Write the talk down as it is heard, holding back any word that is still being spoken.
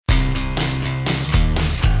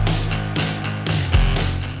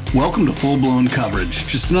Welcome to Full Blown Coverage,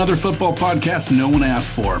 just another football podcast no one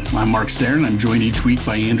asked for. I'm Mark Sarin. I'm joined each week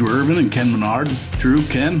by Andrew Irvin and Ken Menard. Drew,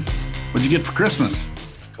 Ken, what'd you get for Christmas?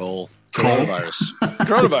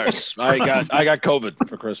 Coronavirus. I got COVID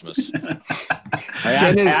for Christmas.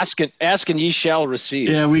 Asking ye shall receive.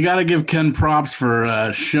 Yeah, we got to give Ken props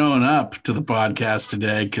for showing up to the podcast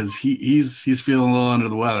today because he's feeling a little under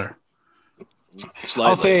the weather. Slightly.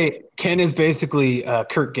 I'll say Ken is basically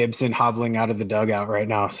Kirk Gibson hobbling out of the dugout right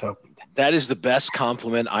now. So that is the best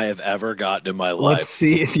compliment I have ever gotten in my life. Let's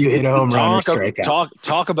see if you hit a home run or strikeout.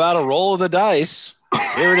 Talk about a roll of the dice.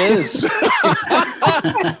 Here it is.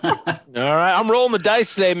 All right, I'm rolling the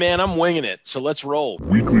dice today, man. I'm winging it. So let's roll.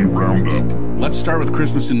 Weekly Roundup. Let's start with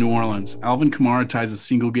Christmas in New Orleans. Alvin Kamara ties a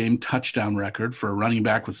single-game touchdown record for a running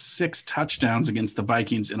back with 6 touchdowns against the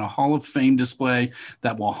Vikings in a Hall of Fame display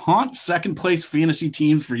that will haunt second-place fantasy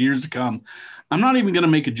teams for years to come. I'm not even going to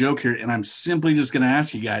make a joke here, and I'm simply just going to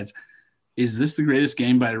ask you guys, is this the greatest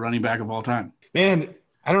game by a running back of all time? Man,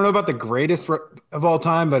 I don't know about the greatest of all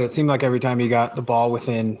time, but it seemed like every time you got the ball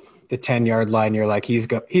within the 10-yard line, you're like, he's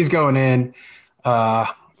going in.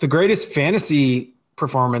 The greatest fantasy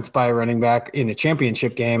performance by a running back in a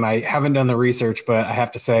championship game. I haven't done the research, but I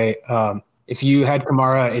have to say, if you had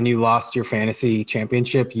Kamara and you lost your fantasy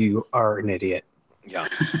championship, you are an idiot. Yeah.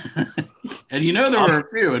 And there were a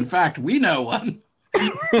few. In fact, we know one.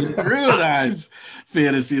 Drew and I's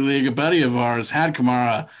fantasy league, a buddy of ours had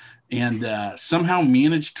Kamara and somehow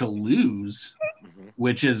managed to lose,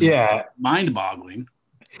 which is mind-boggling.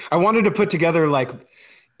 I wanted to put together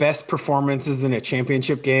best performances in a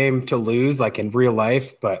championship game to lose, like in real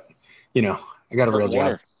life, but I got a real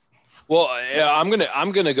job. Well, I'm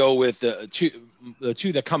gonna go with the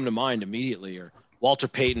two that come to mind immediately are Walter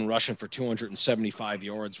Payton rushing for 275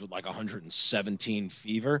 yards with 117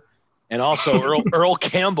 fever, and also Earl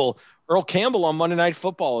Campbell on Monday Night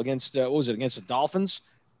Football against against the Dolphins.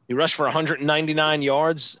 He rushed for 199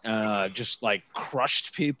 yards, just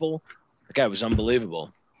crushed people. That guy was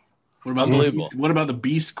unbelievable. What about the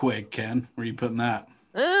Beast Quake, Ken? Where are you putting that?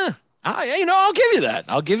 I'll give you that.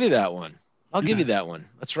 I'll give you that one. Give you that one.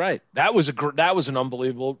 That's right. That was an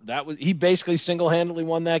unbelievable. He basically single-handedly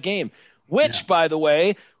won that game, which, by the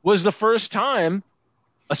way, was the first time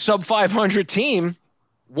a sub-500 team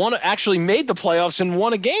actually made the playoffs and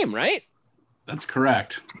won a game. Right? That's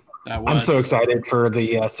correct. I'm so excited for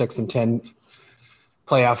the 6-10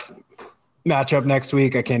 playoff matchup next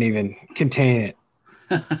week. I can't even contain it.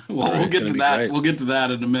 We'll get to that. Great. We'll get to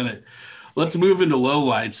that in a minute. Let's move into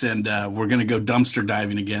lowlights, and we're going to go dumpster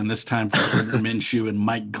diving again, this time for Gardner Minshew and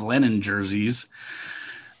Mike Glennon jerseys.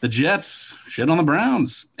 The Jets shit on the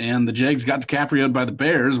Browns, and the Jags got DiCaprio'd by the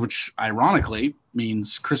Bears, which ironically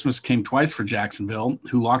means Christmas came twice for Jacksonville,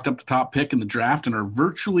 who locked up the top pick in the draft and are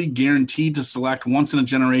virtually guaranteed to select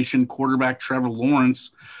once-in-a-generation quarterback Trevor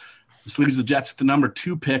Lawrence. This leaves the Jets at the number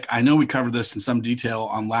 2 pick. I know we covered this in some detail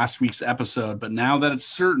on last week's episode, but now that it's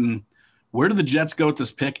certain, where do the Jets go with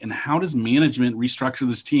this pick, and how does management restructure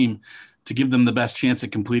this team to give them the best chance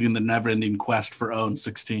at completing the never-ending quest for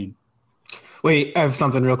 0-16? Wait, I have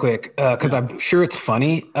something real quick because I'm sure it's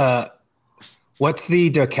funny. What's the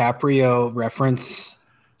DiCaprio reference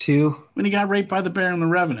to? When he got raped by the bear in The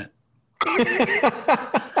Revenant.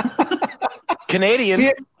 Canadian.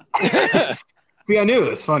 See, I knew it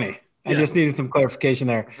was funny. I just needed some clarification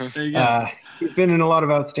there. He's been in a lot of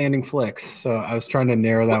outstanding flicks, so I was trying to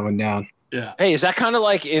narrow that one down. Yeah. Hey, is that kind of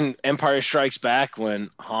like in Empire Strikes Back when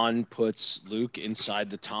Han puts Luke inside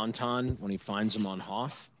the Tauntaun when he finds him on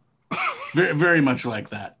Hoth? Very, very much like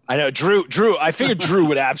that. I know. Drew, I figured Drew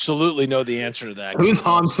would absolutely know the answer to that. Who's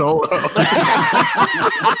Han Solo?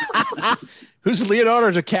 Who's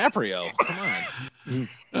Leonardo DiCaprio?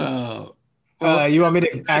 Come on. You want me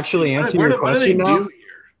to actually answer your question now?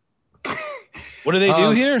 What do they do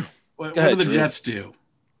here? What do the Jets do?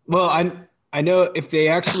 Well, I know if they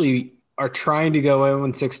actually are trying to go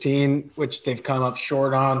 0-16, which they've come up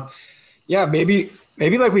short on. Yeah, maybe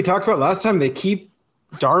like we talked about last time, they keep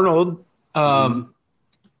Darnold,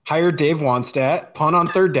 hire Dave Wannstedt, punt on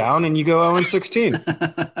 3rd down, and you go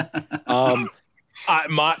 0-16.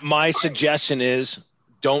 My suggestion is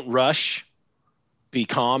don't rush, be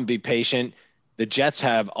calm, be patient. The Jets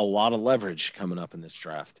have a lot of leverage coming up in this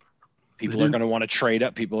draft. People are going to want to trade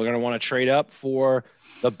up. People are going to want to trade up for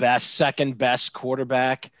the second best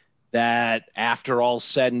quarterback that, after all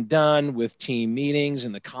said and done with team meetings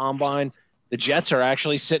and the combine, the Jets are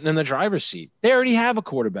actually sitting in the driver's seat. They already have a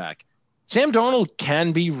quarterback. Sam Darnold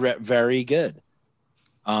can be very good.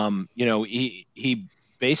 He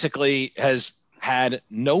basically has had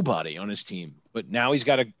nobody on his team, but now he's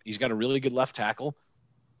got a really good left tackle.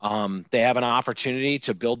 They have an opportunity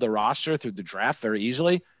to build the roster through the draft very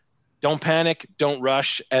easily. Don't panic, don't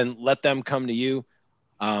rush, and let them come to you.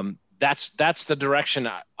 That's the direction.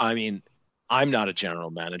 I mean, I'm not a general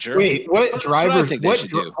manager. Wait, what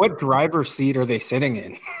driver's seat are they sitting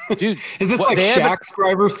in? Dude, is this like Shaq's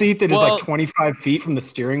driver's seat that is like 25 feet from the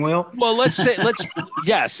steering wheel? Well,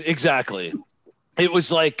 yes, exactly. It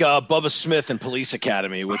was like Bubba Smith in Police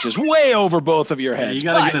Academy, which is way over both of your heads. You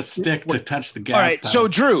got to get a stick to touch the gas. All right,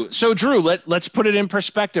 pedal. so Drew, let's put it in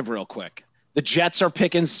perspective real quick. The Jets are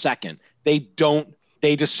picking second. They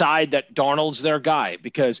decide that Darnold's their guy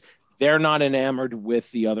because they're not enamored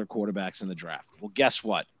with the other quarterbacks in the draft. Well, guess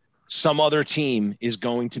what? Some other team is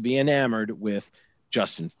going to be enamored with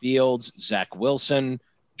Justin Fields, Zach Wilson,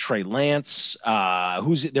 Trey Lance.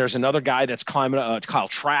 There's another guy that's climbing, Kyle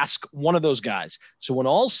Trask, one of those guys. So when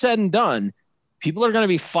all's said and done, people are going to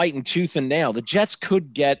be fighting tooth and nail. The Jets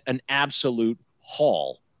could get an absolute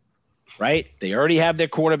haul. Right? They already have their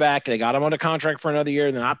quarterback. They got him under contract for another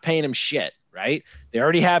year. They're not paying him shit, right? They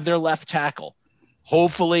already have their left tackle.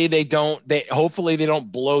 Hopefully they don't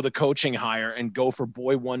blow the coaching hire and go for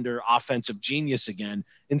boy wonder offensive genius again.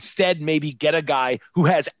 Instead, maybe get a guy who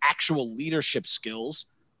has actual leadership skills,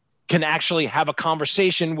 can actually have a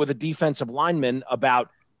conversation with a defensive lineman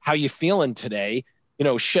about how you feeling today,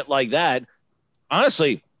 shit like that.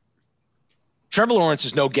 Honestly, Trevor Lawrence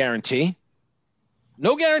is no guarantee.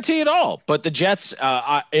 No guarantee at all. But the Jets,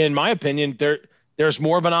 in my opinion, there's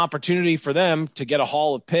more of an opportunity for them to get a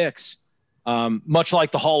haul of picks, much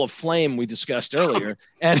like the Hall of Flame we discussed earlier,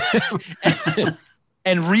 and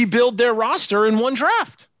rebuild their roster in one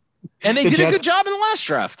draft. And they did a good job in the last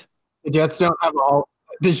draft. The Jets don't have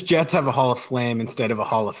the Jets have a Hall of Flame instead of a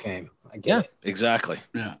Hall of Fame. I get it. Exactly.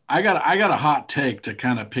 Yeah, I got a hot take to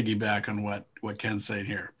kind of piggyback on what Ken's saying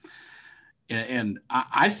here. And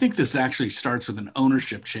I think this actually starts with an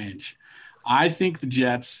ownership change. I think the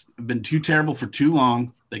Jets have been too terrible for too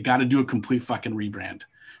long. They got to do a complete fucking rebrand.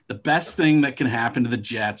 The best thing that can happen to the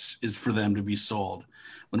Jets is for them to be sold.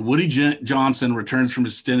 When Woody Johnson returns from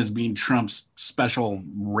his stint as being Trump's special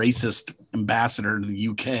racist ambassador to the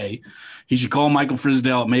UK, he should call Michael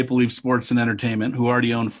Frisdale at Maple Leaf Sports and Entertainment, who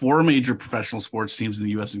already own 4 major professional sports teams in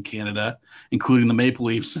the US and Canada, including the Maple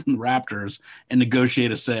Leafs and the Raptors, and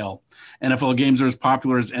negotiate a sale. NFL games are as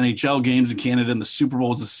popular as NHL games in Canada, and the Super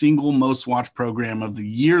Bowl is the single most watched program of the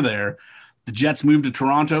year there. The Jets moved to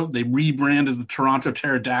Toronto. They rebrand as the Toronto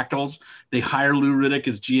Pterodactyls. They hire Lou Riddick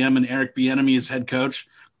as GM and Eric Bieniemy as head coach.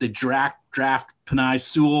 They draft Penei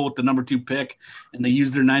Sewell with the number 2 pick, and they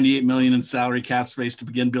use their $98 million in salary cap space to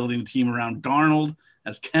begin building a team around Darnold,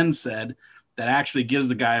 as Ken said, that actually gives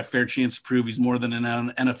the guy a fair chance to prove he's more than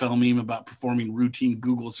an NFL meme about performing routine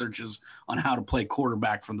Google searches on how to play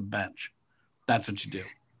quarterback from the bench. That's what you do.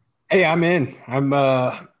 Hey, I'm in. I'm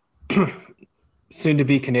soon to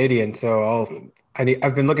be Canadian, so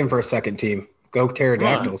I've been looking for a second team. Go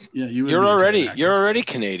Pterodactyls. Yeah, you're already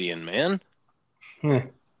Canadian, man. We're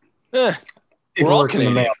all Canadian.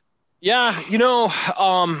 In the mail. Yeah,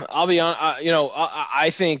 I'll be on. I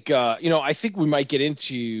think we might get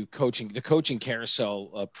into the coaching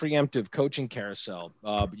carousel, preemptive coaching carousel.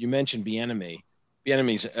 But you mentioned Bieniemy.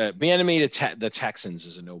 Bieniemy to the Texans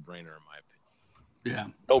is a no-brainer in my opinion. Yeah,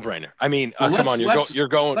 no-brainer. I mean, come on, you're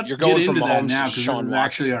going from Mahomes now to because Sean this is Watson.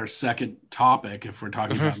 actually our second topic. If we're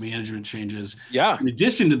talking about management changes, yeah. In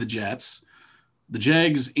addition to the Jets, the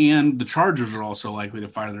Jags and the Chargers are also likely to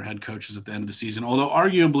fire their head coaches at the end of the season, although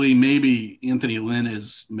arguably maybe Anthony Lynn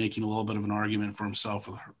is making a little bit of an argument for himself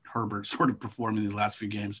with Herbert sort of performing these last few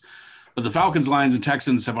games. But the Falcons, Lions, and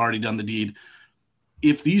Texans have already done the deed.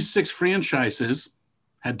 If these 6 franchises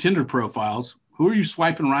had Tinder profiles, who are you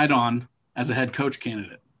swiping right on as a head coach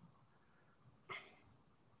candidate?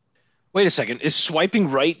 Wait a second. Is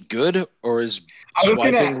swiping right good or is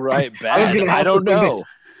swiping right bad? I don't know.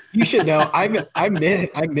 You should know. I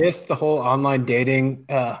miss the whole online dating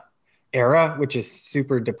era, which is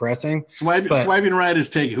super depressing. Swiping right is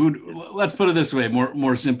taken. Let's put it this way,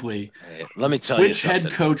 more simply. Let me tell you which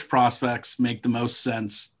head coach prospects make the most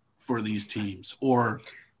sense for these teams? Or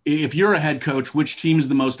if you're a head coach, which team is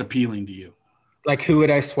the most appealing to you? Like, who would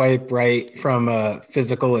I swipe right from a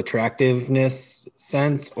physical attractiveness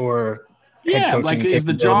sense, or is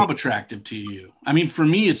the job attractive to you? I mean, for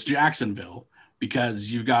me, it's Jacksonville.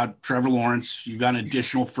 Because you've got Trevor Lawrence, you've got an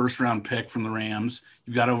additional first-round pick from the Rams,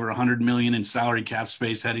 you've got over $100 million in salary cap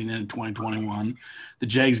space heading into 2021. The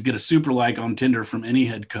Jags get a super like on Tinder from any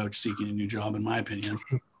head coach seeking a new job, in my opinion.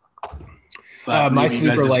 But my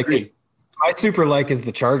super like is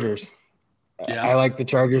the Chargers. Yeah. I like the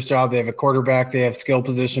Chargers job. They have a quarterback. They have skill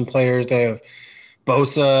position players. They have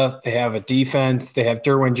Bosa. They have a defense. They have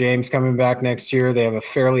Derwin James coming back next year. They have a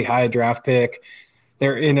fairly high draft pick.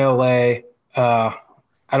 They're in LA. I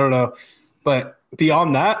don't know. But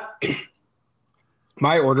beyond that,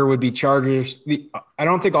 my order would be Chargers. I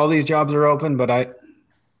don't think all these jobs are open, but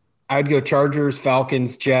I'd go Chargers,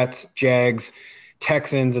 Falcons, Jets, Jags,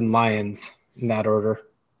 Texans, and Lions in that order.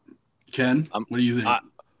 Ken, what do you think?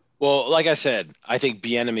 Well, like I said, I think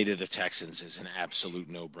Bieniemy to the Texans is an absolute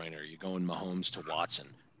no-brainer. You're going Mahomes to Watson.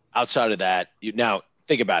 Outside of that, now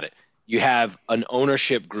think about it. You have an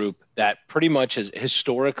ownership group that pretty much has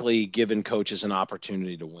historically given coaches an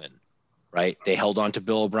opportunity to win, right? They held on to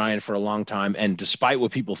Bill O'Brien for a long time, and despite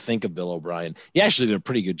what people think of Bill O'Brien, he actually did a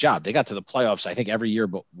pretty good job. They got to the playoffs, I think, every year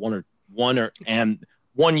but one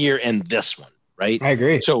year and this one. Right. I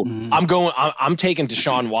agree. So I'm taking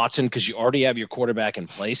Deshaun Watson because you already have your quarterback in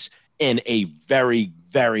place and a very,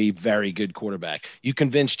 very, very good quarterback. You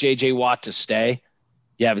convince JJ Watt to stay.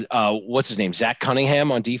 You have what's his name? Zach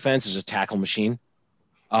Cunningham on defense is a tackle machine.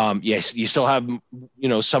 Yes, you still have,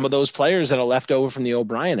 some of those players that are left over from the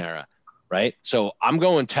O'Brien era. Right. So I'm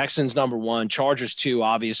going Texans number 1, Chargers 2,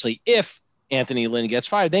 obviously. If Anthony Lynn gets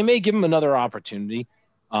fired, they may give him another opportunity.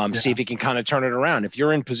 See if he can kind of turn it around. If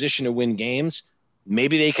you're in position to win games,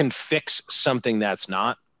 maybe they can fix something that's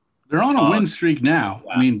not. They're on a win streak now.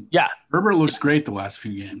 Yeah. I mean, Herbert looks great the last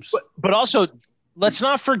few games. But also, let's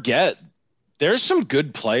not forget, there's some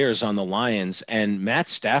good players on the Lions, and Matt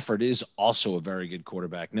Stafford is also a very good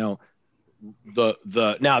quarterback. Now,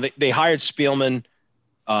 they hired Spielman.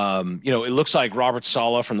 It looks like Robert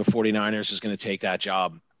Saleh from the 49ers is going to take that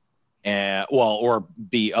job, or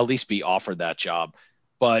at least be offered that job.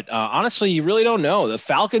 But honestly, you really don't know. The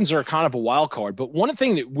Falcons are kind of a wild card. But one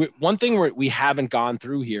thing we haven't gone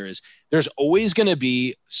through here is there's always going to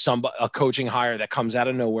be a coaching hire that comes out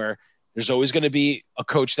of nowhere. There's always going to be a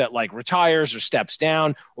coach that retires or steps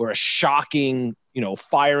down, or a shocking,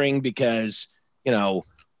 firing because, they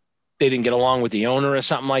didn't get along with the owner or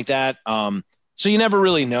something like that. So you never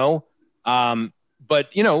really know. But,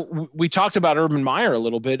 we talked about Urban Meyer a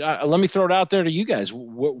little bit. Let me throw it out there to you guys.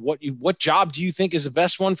 What job do you think is the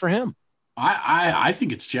best one for him? I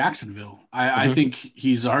think it's Jacksonville. I think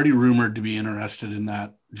he's already rumored to be interested in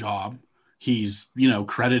that job. He's,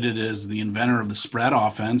 credited as the inventor of the spread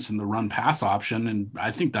offense and the run pass option. And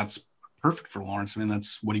I think that's perfect for Lawrence. I mean,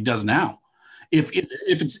 that's what he does now. If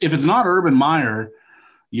it's not Urban Meyer,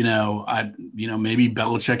 maybe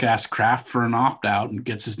Belichick asks Kraft for an opt-out and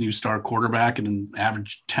gets his new star quarterback at an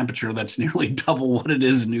average temperature that's nearly double what it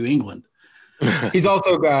is in New England. He's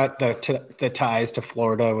also got the ties to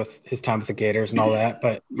Florida with his time with the Gators and all that.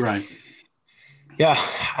 But right, yeah,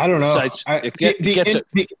 I don't know.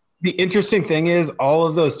 The interesting thing is all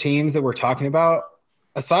of those teams that we're talking about,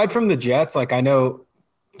 aside from the Jets, I know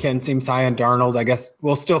Ken seems high on Darnold. I guess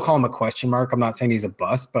we'll still call him a question mark. I'm not saying he's a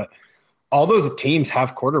bust, but all those teams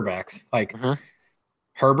have quarterbacks.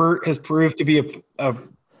 Herbert has proved to be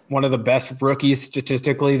one of the best rookies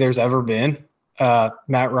statistically there's ever been.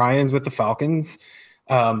 Matt Ryan's with the Falcons.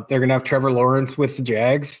 They're going to have Trevor Lawrence with the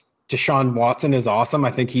Jags. Deshaun Watson is awesome.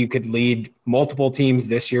 I think he could lead multiple teams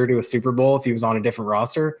this year to a Super Bowl if he was on a different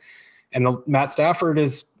roster. And Matt Stafford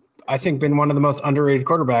has, I think, been one of the most underrated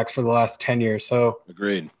quarterbacks for the last 10 years. So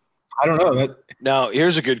agreed. I don't know. Now,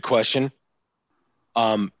 here's a good question.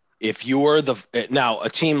 If you were a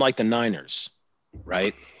team like the Niners,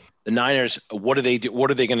 right? The Niners, what do they do? What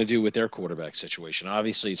are they going to do with their quarterback situation?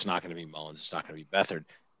 Obviously, it's not going to be Mullins. It's not going to be Beathard.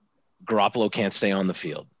 Garoppolo can't stay on the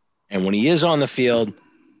field. And when he is on the field,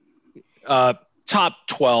 top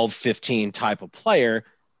 12, 15 type of player,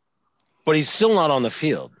 but he's still not on the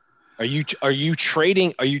field. Are you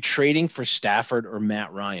trading for Stafford or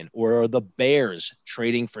Matt Ryan? Or are the Bears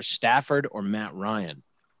trading for Stafford or Matt Ryan?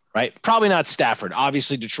 Right? Probably not Stafford.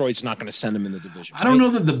 Obviously, Detroit's not going to send him in the division. I don't know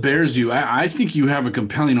that the Bears do. I think you have a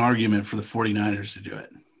compelling argument for the 49ers to do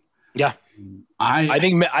it. Yeah. I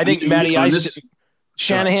think Matty Ice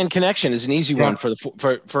Shanahan connection is an easy one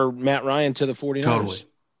for Matt Ryan to the 49ers.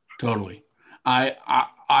 Totally.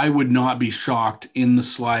 I would not be shocked in the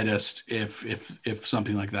slightest if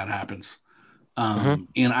something like that happens.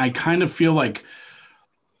 And I kind of feel like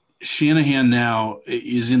Shanahan now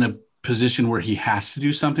is in a position where he has to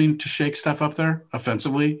do something to shake stuff up there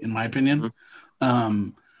offensively, in my opinion.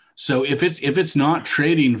 So if it's not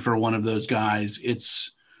trading for one of those guys,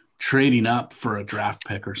 it's trading up for a draft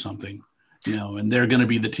pick or something, and they're going to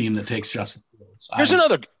be the team that takes Justin Fields.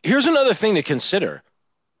 Here's another thing to consider.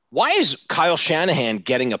 Why is Kyle Shanahan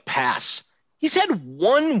getting a pass? He's had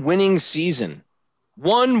one winning season with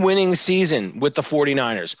the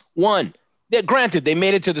 49ers. One. Granted, they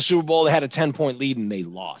made it to the Super Bowl. They had a 10-point lead and they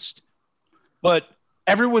lost. but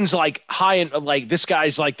everyone's like high and like this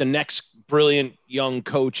guy's like the next brilliant young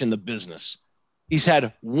coach in the business. He's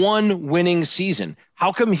had one winning season.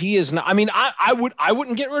 How come he is not? I mean, I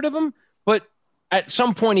wouldn't get rid of him, but at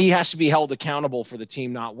some point he has to be held accountable for the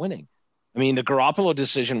team not winning. I mean, the Garoppolo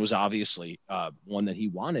decision was obviously one that he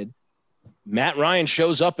wanted. Matt Ryan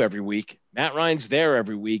shows up every week. Matt Ryan's there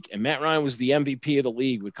every week, and Matt Ryan was the MVP of the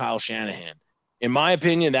league with Kyle Shanahan. In my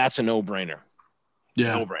opinion, that's a no-brainer.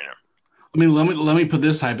 Yeah, no-brainer. I mean, let me put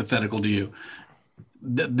this hypothetical to you.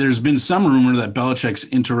 There's been some rumor that Belichick's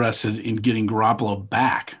interested in getting Garoppolo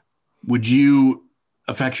back. Would you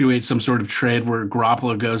effectuate some sort of trade where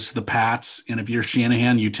Garoppolo goes to the Pats, and if you're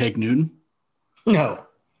Shanahan, you take Newton? No.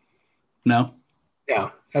 No? Yeah,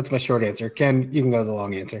 that's my short answer. Ken, you can go the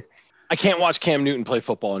long answer. I can't watch Cam Newton play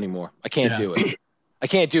football anymore. I can't do it. I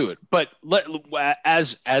can't do it. But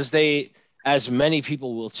as many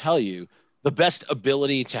people will tell you, the best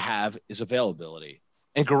ability to have is availability.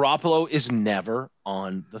 And Garoppolo is never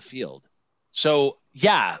on the field. So,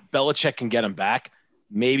 yeah, Belichick can get him back.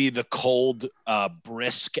 Maybe the cold,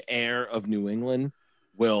 brisk air of New England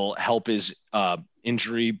will help his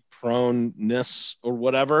injury proneness or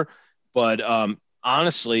whatever. But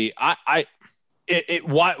honestly,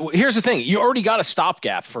 here's the thing. You already got a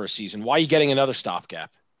stopgap for a season. Why are you getting another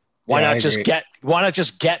stopgap? Why not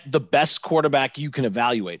just get the best quarterback you can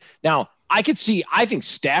evaluate? Now, I think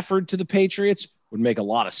Stafford to the Patriots would make a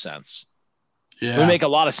lot of sense. Yeah. It would make a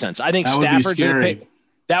lot of sense. I think Stafford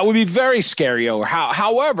that would be very scary.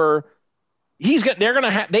 However,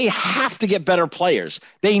 they have to get better players.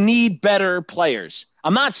 They need better players.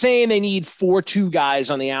 I'm not saying they need 4-2 guys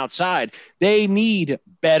on the outside. They need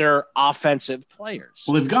better offensive players.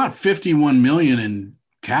 Well, they've got $51 million in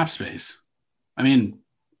cap space. I mean,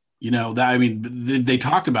 they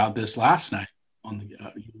talked about this last night on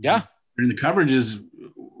the in the coverages.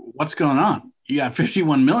 What's going on? You got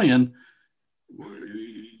 $51 million.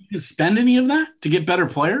 You can spend any of that to get better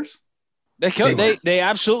players? They could. They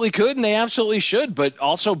absolutely could, and they absolutely should. But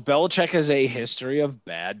also, Belichick has a history of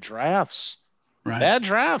bad drafts. Right. Bad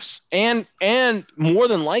drafts. And more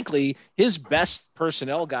than likely, his best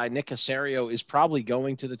personnel guy, Nick Caserio, is probably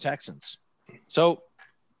going to the Texans. So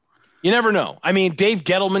you never know. I mean, Dave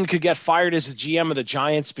Gettleman could get fired as the GM of the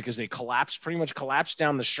Giants because they pretty much collapsed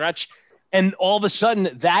down the stretch. And all of a sudden,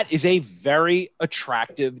 that is a very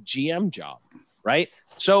attractive GM job, right?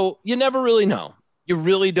 So you never really know. You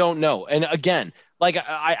really don't know. And again, like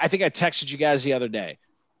I think I texted you guys the other day,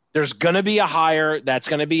 there's going to be a hire that's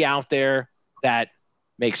going to be out there that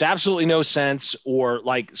makes absolutely no sense, or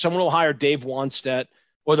like someone will hire Dave Wanstead,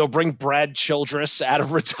 or they'll bring Brad Childress out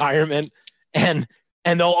of retirement, and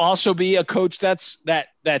there'll also be a coach that's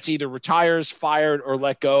either retires, fired, or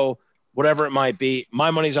let go, whatever it might be.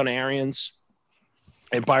 My money's on Arians,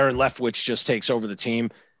 and Byron Leftwich just takes over the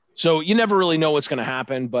team. So you never really know what's going to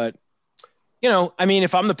happen, but I mean,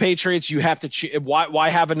 if I'm the Patriots, you have to why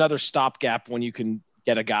have another stopgap when you can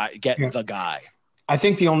get the guy? I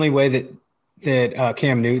think the only way that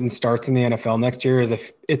Cam Newton starts in the NFL next year is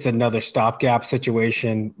if it's another stopgap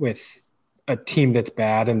situation with a team that's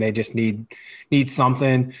bad and they just need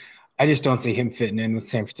something. I just don't see him fitting in with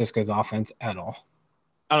San Francisco's offense at all.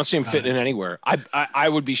 I don't see him fitting in anywhere. I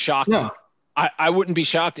would be shocked. No. I wouldn't be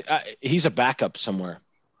shocked. He's a backup somewhere.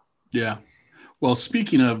 Yeah. Well,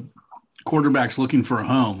 speaking of quarterbacks looking for a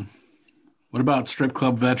home, what about strip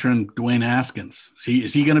club veteran Dwayne Haskins?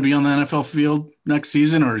 Is he going to be on the NFL field next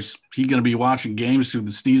season, or is he going to be watching games through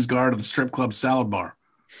the sneeze guard of the strip club salad bar?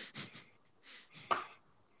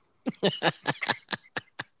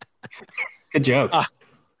 Good joke.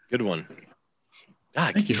 Good one.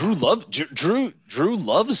 Thank you. Drew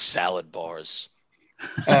loves salad bars.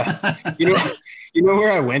 You know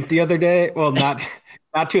where I went the other day? Well, not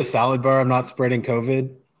to a salad bar. I'm not spreading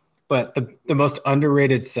COVID. But the most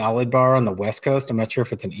underrated salad bar on the West Coast, I'm not sure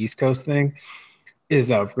if it's an East Coast thing,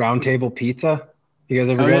 is a Round Table Pizza. You guys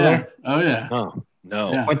ever go there? Oh, yeah. Oh,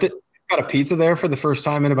 no. Yeah. Got a pizza there for the first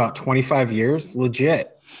time in about 25 years.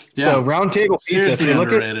 Legit. Yeah. So Round Table Pizza,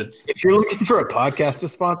 if you're looking for a podcast to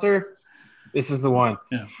sponsor, this is the one.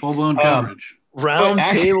 Yeah, full-blown coverage. Round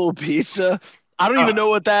Table Pizza? I don't even know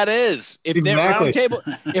what that is.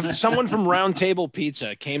 If someone from Round Table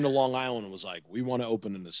Pizza came to Long Island and was like, we want to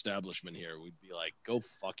open an establishment here, we'd be like, go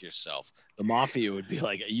fuck yourself. The mafia would be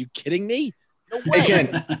like, are you kidding me? No way.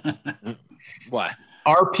 Again, what?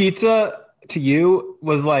 Our pizza to you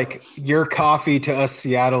was like your coffee to us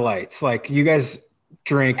Seattleites. Like you guys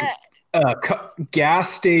drink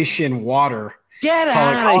gas station water. Get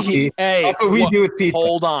out of here. Hey, that's what we do with pizza.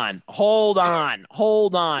 Hold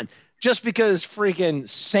on. Just because freaking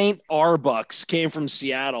St. Arbucks came from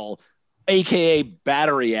Seattle, aka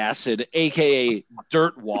battery acid, aka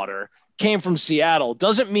dirt water, came from Seattle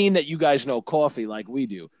doesn't mean that you guys know coffee like we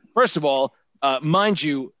do. First of all, mind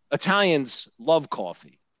you, Italians love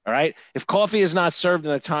coffee. All right. If coffee is not served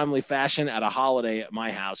in a timely fashion at a holiday at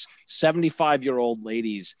my house, 75-year-old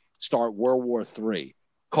ladies start World War III.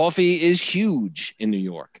 Coffee is huge in New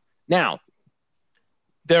York. Now,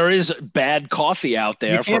 there is bad coffee out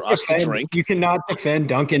there for us to drink. You cannot defend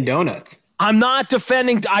Dunkin' Donuts. I'm not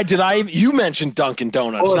defending. You mentioned Dunkin'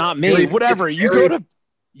 Donuts, not me. Whatever. You go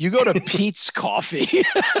to Pete's Coffee.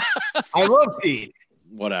 I love Pete's.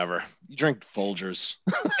 Whatever. You drink Folgers.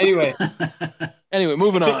 Anyway,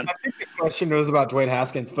 moving on. I think the question was about Dwayne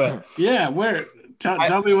Haskins, but yeah,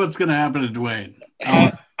 tell me what's going to happen to Dwayne.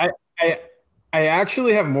 I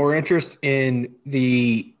actually have more interest in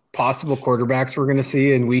the possible quarterbacks we're going to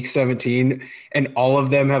see in Week 17, and all of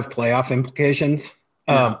them have playoff implications.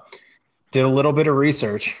 Yeah. Did a little bit of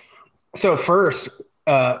research. So first,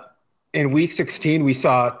 in Week 16, we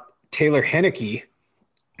saw Taylor Heinicke,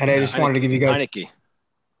 and I just wanted to give you guys Heinicke.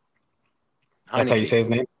 That's how you say his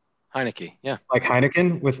name? Heinicke, yeah. Like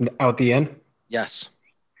Heineken without the N? Yes.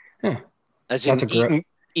 Yeah. As in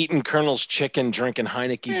eating Colonel's chicken, drinking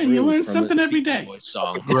Heineke. Yeah, you learn something every day.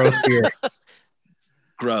 Song. Gross beer.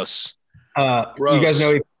 Gross. Gross. You guys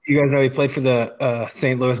know he played for the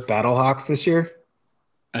St. Louis Battlehawks this year?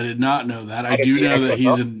 I did not know that. I do know that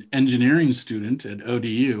he's an engineering student at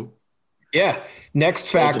ODU. Yeah. Next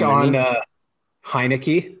fact on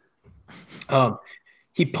Heineke.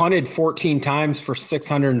 He punted 14 times for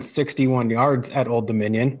 661 yards at Old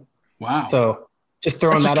Dominion. Wow. So just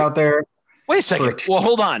throwing that out there. Wait a second. Well,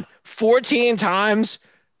 hold on. 14 times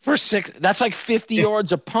for 6. That's like 50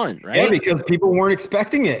 yards a punt, right? Yeah, because people weren't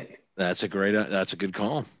expecting it. That's a good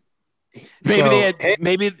call.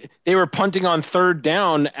 Maybe they were punting on third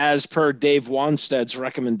down as per Dave Wanstead's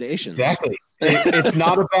recommendations. Exactly. It's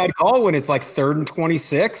not a bad call when it's like 3rd and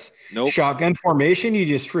 26. Nope. Shotgun formation. You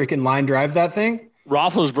just freaking line drive that thing.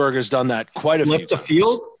 Roethlisberger's done that quite a few times. Flip the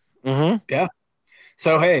field. Mm-hmm. Yeah.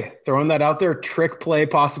 So, hey, throwing that out there, trick play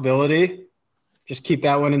possibility. Just keep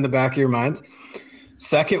that one in the back of your minds.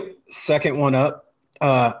 Second one up,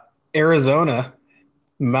 Arizona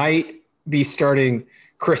might be starting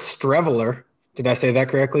Chris Streveler. Did I say that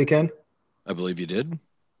correctly, Ken? I believe you did.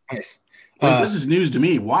 Nice. Wait, this is news to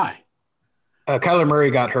me. Why? Kyler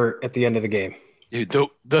Murray got hurt at the end of the game. Dude,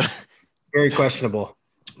 the very questionable.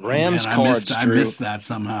 Rams cards, Drew. I missed that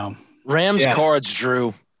somehow. Rams cards,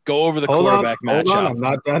 Drew. Go over the quarterback matchup. Hold on, I'm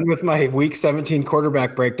not done with my Week 17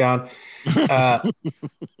 quarterback breakdown.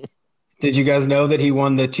 Did you guys know that he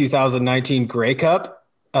won the 2019 Grey Cup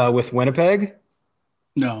with Winnipeg?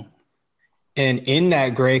 No. And in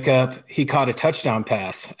that Grey Cup, he caught a touchdown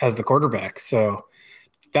pass as the quarterback. So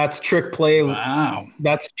that's trick play. Wow.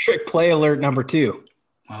 That's trick play alert number 2.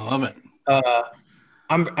 I love it.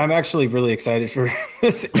 I'm actually really excited for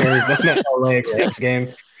this Arizona LA Rams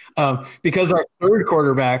game because our third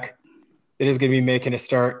quarterback that is going to be making a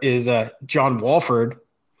start is John Walford,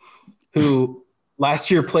 who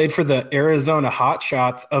last year played for the Arizona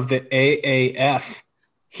Hotshots of the AAF.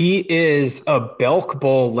 He is a Belk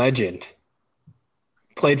Bowl legend.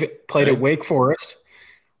 Played at Wake Forest,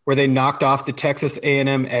 where they knocked off the Texas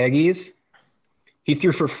A&M Aggies. He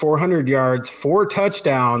threw for 400 yards, 4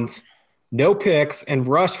 touchdowns, no picks, and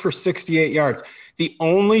rushed for 68 yards. The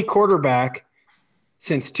only quarterback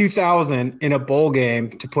since 2000 in a bowl game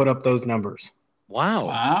to put up those numbers.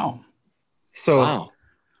 Wow. So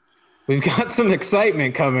we've got some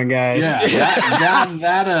excitement coming, guys.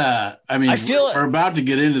 Yeah, I mean, we're about to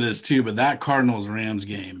get into this too, but that Cardinals-Rams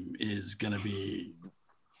game is going to be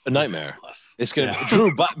a nightmare. It's going to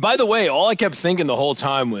Drew, by the way, all I kept thinking the whole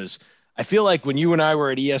time was, I feel like when you and I were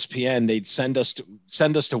at ESPN, they'd send us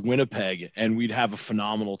to Winnipeg, and we'd have a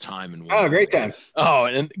phenomenal time in Winnipeg. Oh, great time! Oh,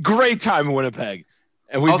 and great time in Winnipeg,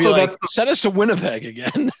 and we'd be like, send us to Winnipeg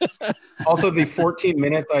again. Also, the 14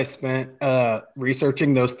 minutes I spent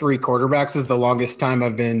researching those 3 quarterbacks is the longest time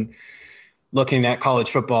I've been looking at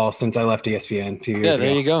college football since I left ESPN 2 years ago. Yeah,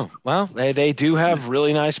 there you go. Well, they do have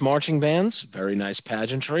really nice marching bands, very nice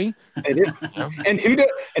pageantry. They do. And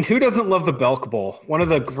who doesn't love the Belk Bowl? One of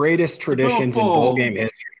the greatest traditions in bowl game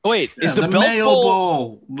history. Wait, is the Belk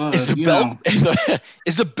Bowl?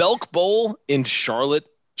 Is the Belk Bowl in Charlotte,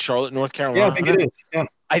 North Carolina? Yeah, I think it is. Yeah.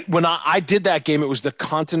 When I did that game, it was the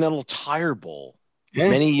Continental Tire Bowl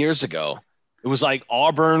many years ago. It was like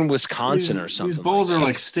Auburn, Wisconsin, or something. These bowls are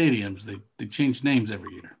like stadiums. They change names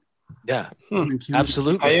every year. Yeah,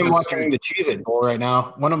 absolutely. I am watching the Cheez-It Bowl right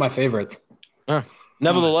now. One of my favorites.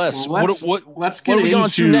 Nevertheless, let's get what are we going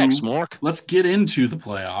to next, Mark? Let's get into the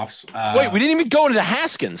playoffs. Wait, we didn't even go into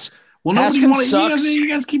Haskins. Well, nobody wants. You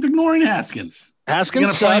guys keep ignoring Haskins. Haskins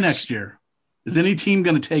going to play next year. Is any team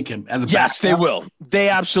going to take him as a backup? Yes, they will. They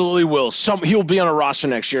absolutely will. He'll be on a roster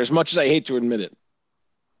next year, as much as I hate to admit it.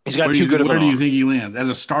 He's got too good of an arm. Where do you think he lands? As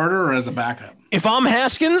a starter or as a backup? If I'm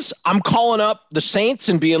Haskins, I'm calling up the Saints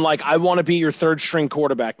and being like, I want to be your third-string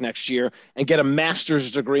quarterback next year and get a master's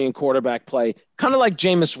degree in quarterback play, kind of like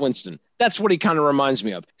Jameis Winston. That's what he kind of reminds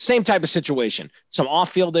me of. Same type of situation. Some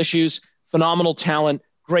off-field issues, phenomenal talent,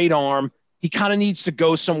 great arm. He kind of needs to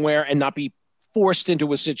go somewhere and not be forced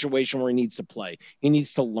into a situation where he needs to play. He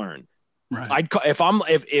needs to learn. Right. If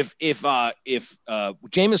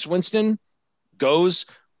Jameis Winston goes,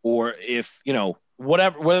 or if,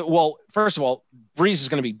 whatever, well, first of all, Brees is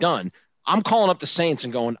going to be done. I'm calling up the Saints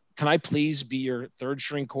and going, can I please be your third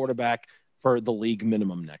string quarterback for the league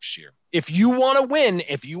minimum next year? If you want to win,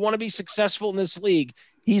 if you want to be successful in this league,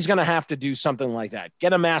 he's going to have to do something like that.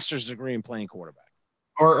 Get a master's degree in playing quarterback.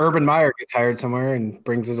 Or Urban Meyer gets hired somewhere and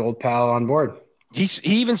brings his old pal on board. He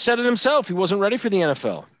even said it himself. He wasn't ready for the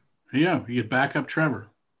NFL. Yeah, you get back up Trevor.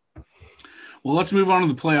 Well, let's move on to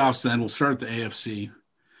the playoffs then. We'll start at the AFC.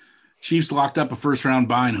 Chiefs locked up a first-round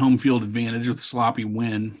bye and home field advantage with a sloppy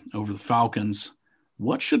win over the Falcons.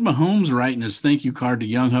 What should Mahomes write in his thank you card to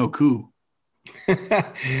Young-Ho Koo?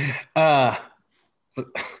 I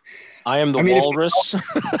am the walrus.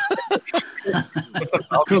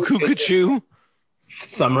 Cuckoo.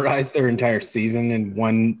 Summarize their entire season in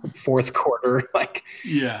one fourth quarter.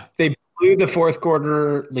 They blew the fourth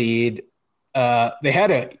quarter lead. They had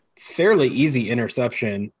a fairly easy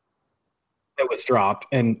interception that was dropped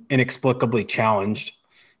and inexplicably challenged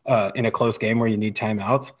in a close game where you need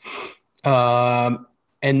timeouts.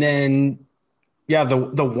 And then,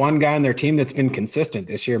 the one guy on their team that's been consistent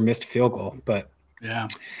this year missed a field goal. But yeah,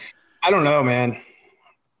 I don't know, man.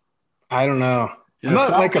 I don't know. Yeah,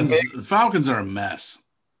 the Falcons are a mess.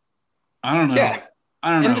 I don't know. Yeah.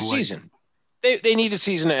 I don't know. End the season. They need the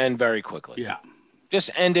season to end very quickly. Yeah.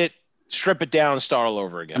 Just end it, strip it down, start all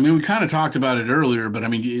over again. I mean, we kind of talked about it earlier, but I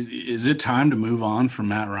mean, is it time to move on from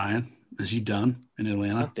Matt Ryan? Is he done in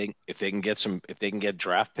Atlanta? If they can get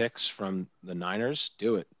draft picks from the Niners,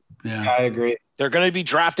 do it. Yeah, I agree. They're going to be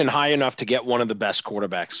drafting high enough to get one of the best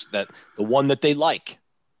quarterbacks, the one that they like.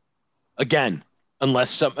 Again,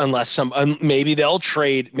 unless maybe they'll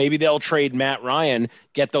trade Matt Ryan,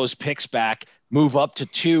 get those picks back, move up to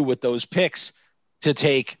 2 with those picks to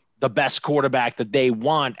take the best quarterback that they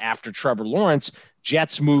want after Trevor Lawrence.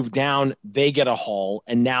 Jets move down, they get a haul,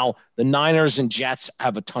 and now the Niners and Jets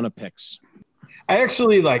have a ton of picks. I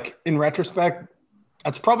actually, in retrospect,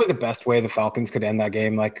 that's probably the best way the Falcons could end that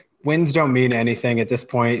game. Wins don't mean anything at this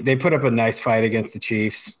point. They put up a nice fight against the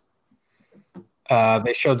Chiefs.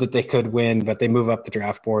 They showed that they could win, but they move up the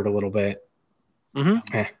draft board a little bit.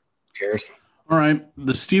 Mm-hmm. Cheers. All right.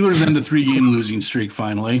 The Steelers end a 3-game losing streak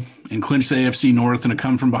finally and clinch the AFC North in a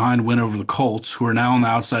come-from-behind win over the Colts, who are now on the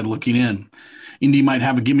outside looking in. Indy might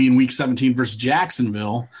have a gimme in Week 17 versus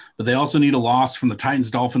Jacksonville, but they also need a loss from the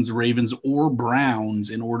Titans, Dolphins, Ravens, or Browns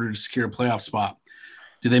in order to secure a playoff spot.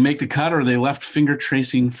 Do they make the cut, or are they left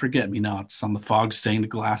finger-tracing forget-me-nots on the fog-stained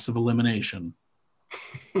glass of elimination?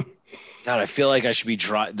 God, I feel like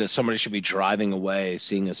somebody should be driving away,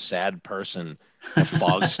 seeing a sad person, a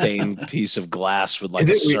fog-stained piece of glass with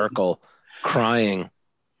a circle, crying.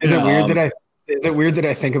 Is it weird that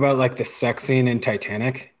I think about the sex scene in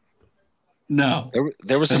Titanic? No,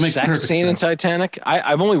 there was a sex scene in Titanic.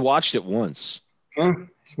 I've only watched it once. Yeah,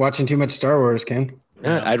 watching too much Star Wars, Ken.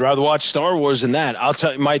 Yeah, I'd rather watch Star Wars than that. I'll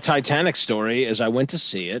tell you my Titanic story is I went to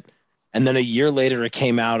see it, and then a year later it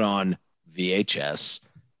came out on VHS.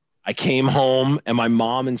 I came home and my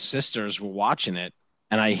mom and sisters were watching it,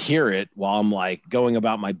 and I hear it while I'm going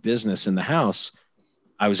about my business in the house.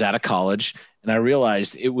 I was out of college, and I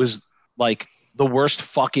realized it was the worst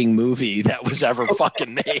fucking movie that was ever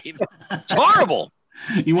fucking made. It's horrible.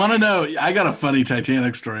 You want to know? I got a funny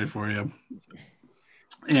Titanic story for you.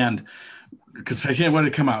 And because Titanic, when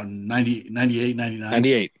did it come out? 98, 99?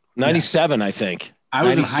 98. 97, yeah. I think. I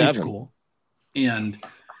was in high school, and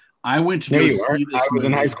I went to go see this movie. I was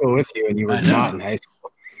in high school with you, and you were not in high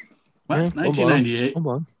school. What? 1998.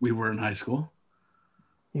 We were in high school.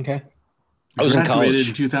 Okay. I was in college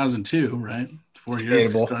in 2002, right? 4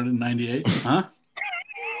 years. Started in 98. Huh?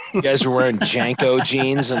 You guys were wearing Janko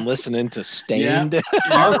jeans and listening to Stained. Yeah.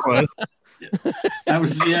 Mark was. I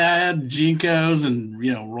had Jinkos and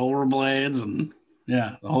rollerblades and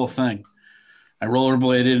the whole thing. I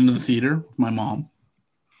rollerbladed into the theater with my mom.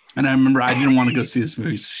 And I remember I didn't want to go see this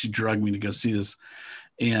movie, so she drugged me to go see this.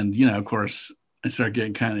 And, of course, I started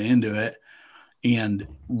getting kind of into it. And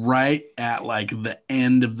right at the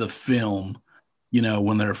end of the film,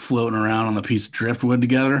 when they're floating around on the piece of driftwood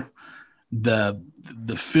together, the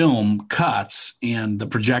film cuts and the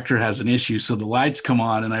projector has an issue. So the lights come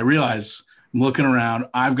on and I realize I'm looking around.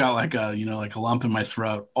 I've got like a lump in my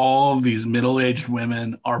throat. All of these middle-aged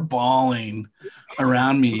women are bawling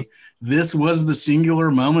around me. This was the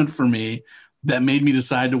singular moment for me that made me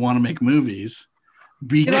decide to want to make movies,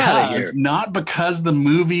 because not because the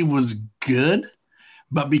movie was good,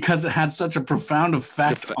 but because it had such a profound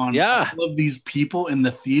effect on all of these people in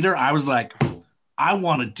the theater. I was like, I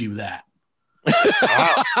want to do that.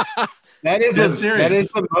 Wow. That is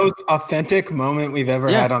the most authentic moment we've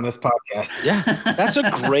ever had on this podcast. Yeah.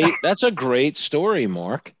 That's a great story,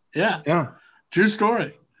 Mark. Yeah. Yeah. True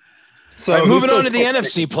story. So moving on to the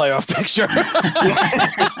NFC playoff picture.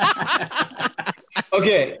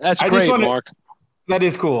 Okay. That's great, Mark. That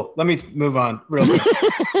is cool. Let me move on real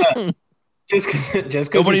quick. Just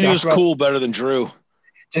because nobody knew was cool better than Drew.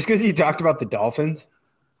 Just because you talked about the Dolphins.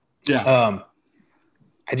 Yeah.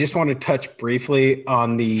 I just want to touch briefly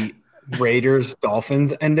on the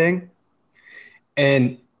Raiders-Dolphins ending.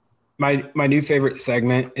 And my new favorite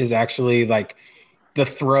segment is actually like the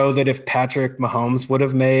throw that if Patrick Mahomes would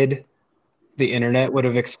have made, the internet would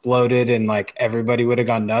have exploded and like everybody would have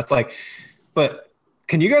gone nuts. But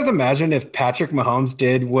can you guys imagine if Patrick Mahomes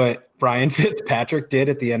did what Ryan Fitzpatrick did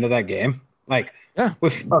at the end of that game?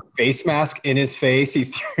 With a face mask in his face, he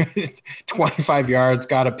threw it 25 yards,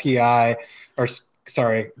 got a PI,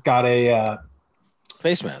 got a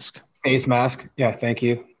face mask. Face mask. Yeah, thank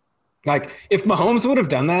you. Like, if Mahomes would have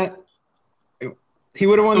done that, he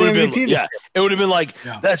would have won the MVP. It would have been like,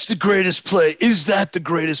 that's the greatest play. Is that the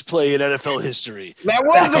greatest play in NFL history? That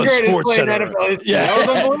was the greatest play in NFL history. Yeah. That was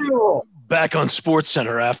unbelievable. Back on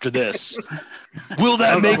SportsCenter after this. Will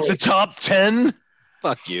that make the top 10?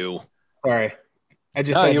 Fuck you. Sorry.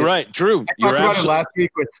 You're right. Drew, I talked about it last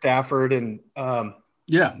week with Stafford and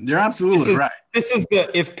yeah, you're absolutely right. This is the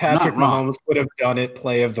if Patrick Mahomes would have done it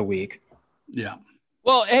play of the week. Yeah.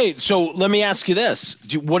 Well, hey, so let me ask you this.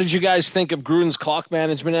 What did you guys think of Gruden's clock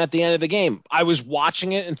management at the end of the game? I was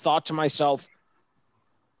watching it and thought to myself,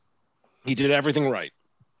 he did everything right.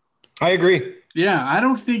 I agree. Yeah, I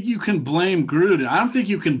don't think you can blame Gruden. I don't think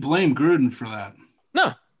you can blame Gruden for that. No.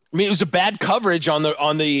 I mean, it was a bad coverage on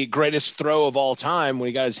the greatest throw of all time when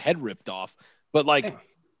he got his head ripped off. But,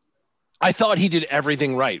 I thought he did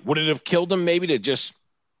everything right. Would it have killed him maybe to just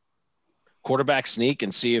quarterback sneak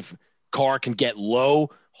and see if Carr can get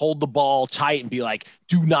low, hold the ball tight, and be like,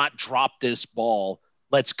 do not drop this ball.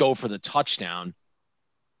 Let's go for the touchdown.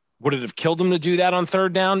 Would it have killed him to do that on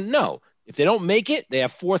third down? No. If they don't make it, they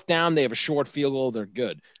have fourth down, they have a short field goal, they're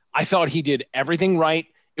good. I thought he did everything right.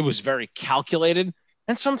 It was very calculated.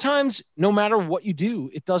 And sometimes, no matter what you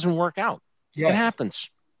do, it doesn't work out. Yes. It happens.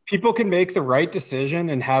 People can make the right decision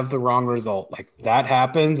and have the wrong result. Like, that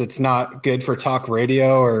happens. It's not good for talk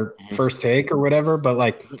radio or first take or whatever.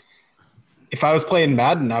 But, if I was playing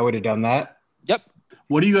Madden, I would have done that. Yep.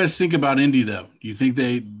 What do you guys think about Indy, though? Do you think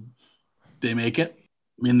they make it?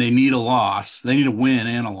 I mean, they need a loss. They need a win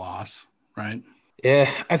and a loss, right?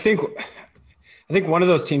 Yeah, I think one of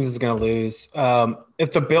those teams is going to lose.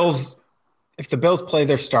 If the Bills play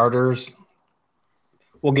their starters,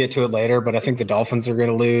 we'll get to it later, but I think the Dolphins are going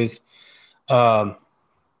to lose. So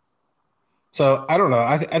I don't know.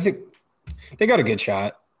 I think they got a good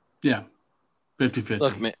shot. Yeah. 50-50.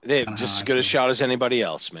 Look, man, they have just as good a shot as anybody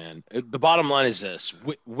else, man. The bottom line is this: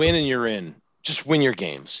 win and you're in. Just win your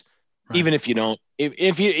games, right. Even if you don't.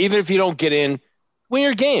 Even if you don't get in, win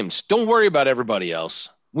your games. Don't worry about everybody else.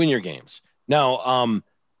 Win your games. Now,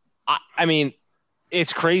 I mean,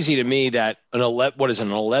 it's crazy to me that an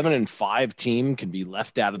 11-5 team can be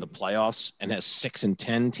left out of the playoffs, and a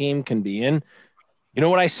 6-10 team can be in. You know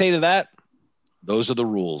what I say to that? Those are the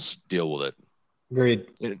rules. Deal with it. Agreed.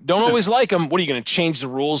 Don't always like them. What are you going to change the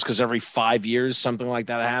rules because every 5 years something like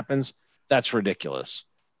that happens? That's ridiculous.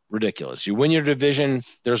 Ridiculous. You win your division,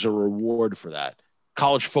 there's a reward for that.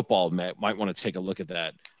 College football might want to take a look at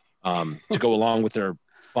that to go along with their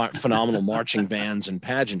phenomenal marching bands and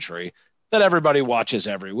pageantry that everybody watches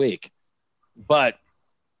every week. But,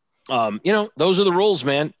 those are the rules,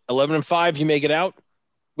 man. 11-5, you make it out.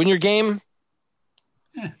 Win your game.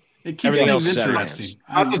 Yeah, it keeps things interesting.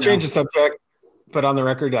 Not to change the subject, but on the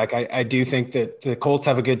record, I do think that the Colts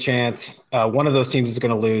have a good chance. One of those teams is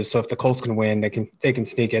going to lose. So if the Colts can win, they can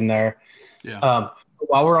sneak in there. Yeah.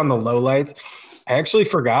 While we're on the lowlights, I actually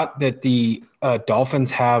forgot that the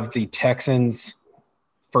Dolphins have the Texans'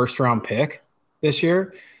 first-round pick this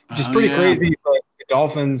year, which is pretty crazy. But the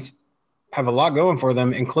Dolphins have a lot going for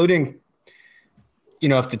them, including,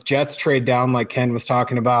 if the Jets trade down like Ken was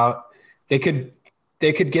talking about, they could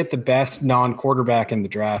they could get the best non-quarterback in the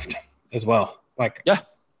draft as well. Like, yeah.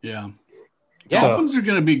 Dolphins are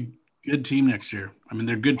going to be a good team next year. I mean,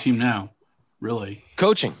 they're a good team now, really.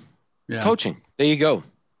 Coaching. Yeah. Coaching. There you go.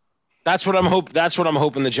 That's what I'm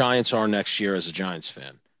hoping the Giants are next year as a Giants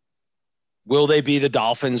fan. Will they be the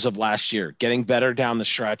Dolphins of last year? Getting better down the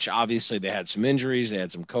stretch. Obviously, they had some injuries. They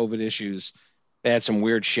had some COVID issues. They had some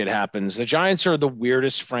weird shit happens. The Giants are the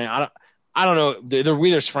weirdest I don't know. They're the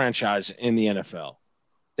weirdest franchise in the NFL.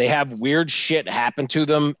 They have weird shit happen to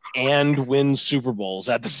them and win Super Bowls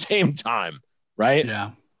at the same time, right?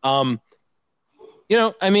 Yeah.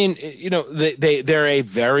 They're a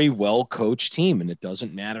very well-coached team, and it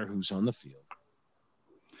doesn't matter who's on the field.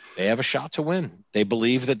 They have a shot to win. They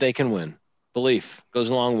believe that they can win. Belief goes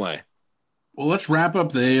a long way. Well, let's wrap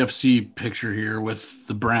up the AFC picture here with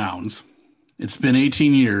the Browns. It's been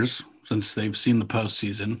 18 years since they've seen the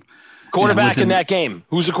postseason. Quarterback in that game.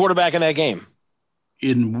 Who's the quarterback in that game?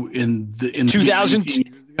 In 2002.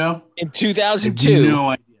 In 2002. No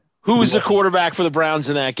idea. Who was the quarterback for the Browns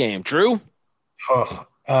in that game? Drew?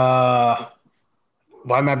 Why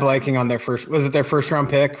am I blanking on their first? Was it their first round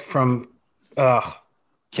pick from?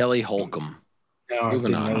 Kelly Holcomb. No,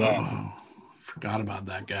 Moving on. Oh, forgot about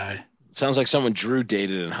that guy. Sounds like someone Drew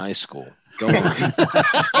dated in high school. Go on.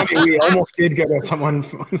 I mean, we almost did get at someone.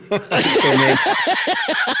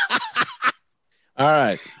 All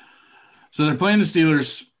right. So they're playing the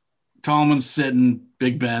Steelers. Tallman's sitting.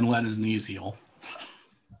 Big Ben letting his knees heal.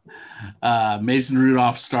 Mason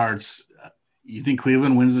Rudolph starts. You think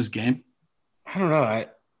Cleveland wins this game? I don't know. I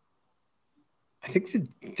think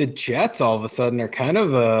the Jets all of a sudden are kind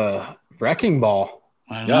of a wrecking ball.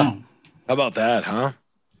 I know. How about that, huh?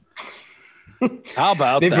 How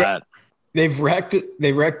about that? They've wrecked it.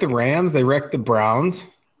 They wrecked the Rams. They wrecked the Browns.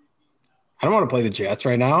 I don't want to play the Jets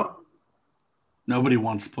right now. Nobody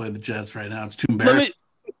wants to play the Jets right now. It's too embarrassing.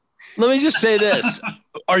 Let me just say this.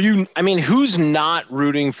 Who's not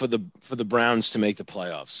rooting for the Browns to make the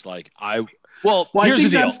playoffs? Well, I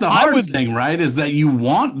think that's the hard thing, right? Is that you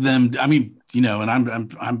want them. I mean,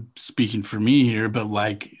 and I'm speaking for me here, but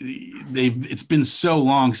it's been so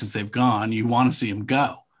long since they've gone. You want to see them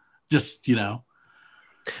go, just.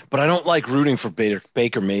 But I don't like rooting for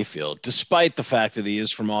Baker Mayfield, despite the fact that he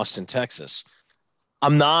is from Austin, Texas.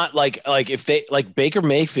 I'm not if they like Baker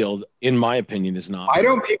Mayfield, in my opinion, is not. Why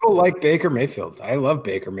don't people like Baker Mayfield? I love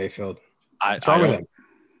Baker Mayfield. What's wrong with him?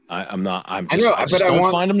 I'm not. I just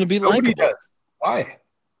don't find him to be likable. Why?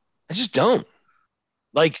 I just don't.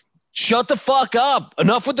 Shut the fuck up.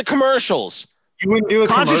 Enough with the commercials. You wouldn't do a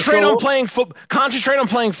Concentrate on playing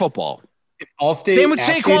football. If Allstate. Same with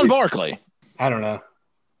Saquon Barkley. I don't know.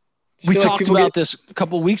 We talked about this a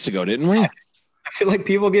couple of weeks ago, didn't we? I feel like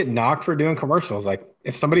people get knocked for doing commercials. Like,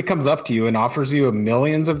 if somebody comes up to you and offers you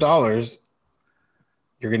millions of dollars,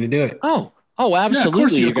 you're going to do it. Oh,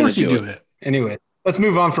 absolutely. Yeah, of course you do it. Anyway, let's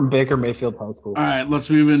move on from Baker Mayfield High School. All right, let's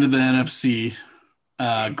move into the NFC.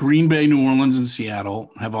 Green Bay, New Orleans, and Seattle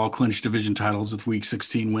have all clinched division titles with Week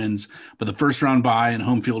 16 wins, but the first round bye and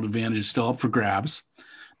home field advantage is still up for grabs.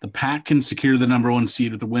 The Pack can secure the number 1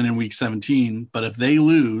 seed with a win in Week 17, but if they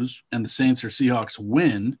lose and the Saints or Seahawks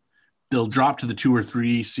win, they'll drop to the 2 or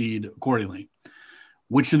 3 seed accordingly.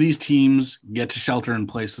 Which of these teams get to shelter in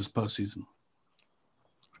place this postseason?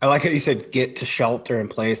 I like how you said get to shelter in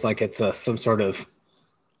place, like it's some sort of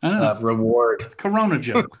reward. It's a Corona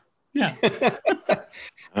joke. Yeah.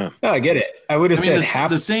 No, I get it. I would have said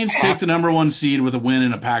the Saints take the number 1 seed with a win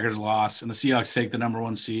and a Packers loss, and the Seahawks take the number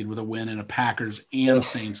 1 seed with a win and a Packers and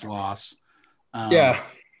Saints loss.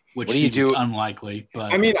 Which seems unlikely,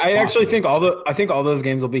 but I actually think all those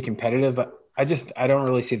games will be competitive, but I don't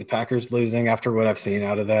really see the Packers losing after what I've seen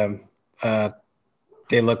out of them.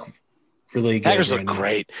 They look really good. Packers look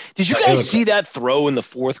great. Did you guys see that throw in the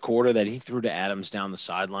fourth quarter that he threw to Adams down the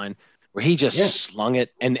sideline, where he just slung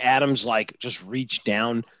it and Adams just reached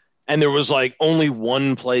down, and there was only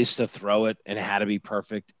one place to throw it and it had to be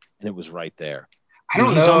perfect, and it was right there. He's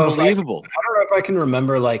unbelievable. I don't know if I can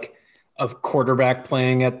remember a quarterback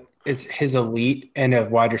playing at his elite and a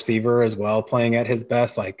wide receiver as well playing at his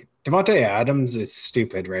best. Devontae Adams is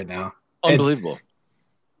stupid right now. Unbelievable.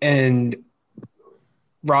 And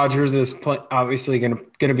Rodgers is obviously going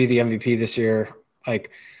to be the MVP this year. I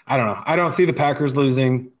don't know. I don't see the Packers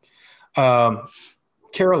losing.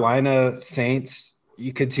 Carolina Saints,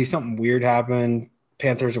 you could see something weird happen.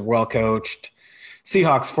 Panthers are well coached.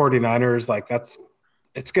 Seahawks 49ers,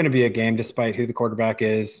 it's going to be a game despite who the quarterback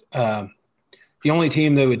is. The only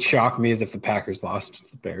team that would shock me is if the Packers lost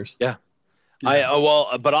to the Bears. Yeah.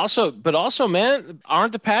 But also, man,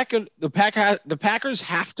 aren't the Packers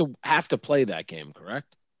have to play that game,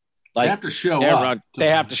 correct? Like they have to show up. They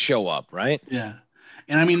have to show up, right? Yeah.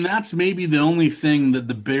 And I mean, that's maybe the only thing that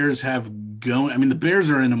the Bears have going. I mean, the Bears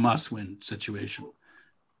are in a must-win situation.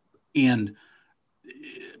 And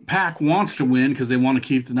Pack wants to win because they want to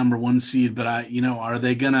keep the number 1 seed. But are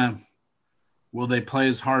they will they play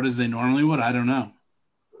as hard as they normally would? I don't know.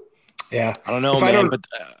 Yeah. I don't know, man. But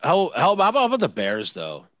how about the Bears,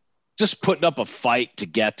 though? Just putting up a fight to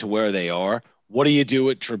get to where they are. What do you do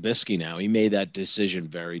with Trubisky now? He made that decision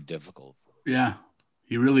very difficult. Yeah,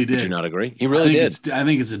 he really did. Would you not agree? He really did. I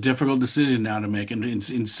think it's a difficult decision now to make. And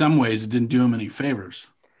in some ways, it didn't do him any favors.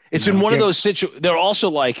 It's in one of those situations. They're also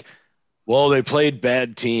like, well, they played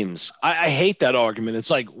bad teams. I hate that argument. It's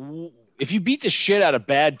like, if you beat the shit out of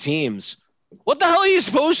bad teams, what the hell are you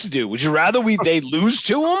supposed to do? Would you rather they lose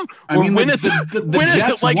to them? I mean, the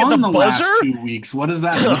Jets won the last 2 weeks. What does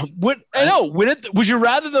that mean? I know. Would you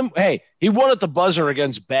rather them? Hey, he won at the buzzer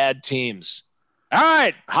against bad teams. All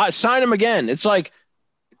right, sign him again. It's like,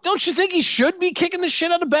 don't you think he should be kicking the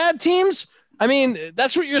shit out of bad teams? I mean,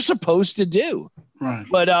 that's what you're supposed to do. Right.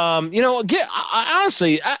 But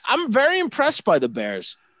honestly, I'm very impressed by the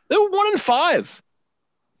Bears. They were 1-5.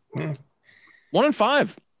 Yeah.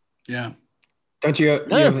 1-5. Yeah. Don't you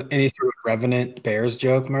have any sort of Revenant Bears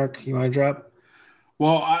joke, Mark, you want to drop?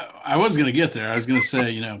 Well, I was going to get there. I was going to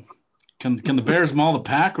say, can the Bears maul the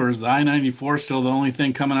Pack, or is the I-94 still the only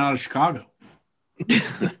thing coming out of Chicago?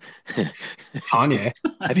 Kanye.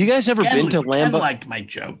 Have you guys ever been to Lambeau? Ken liked my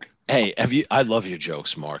joke. Hey, I love your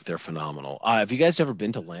jokes, Mark. They're phenomenal. Have you guys ever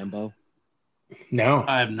been to Lambeau? No.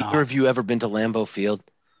 I have not. Either of you ever been to Lambeau Field?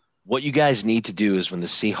 What you guys need to do is when the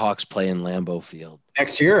Seahawks play in Lambeau Field.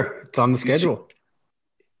 Next year. It's on the schedule.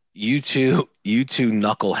 You two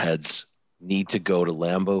knuckleheads need to go to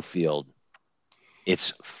Lambeau Field.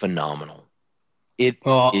 It's phenomenal. It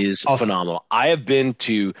is phenomenal. I have been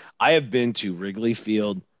to Wrigley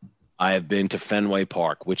Field. I have been to Fenway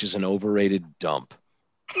Park, which is an overrated dump.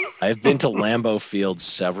 I have been to Lambeau Field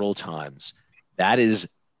several times. There's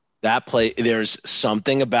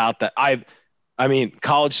something about that. I mean,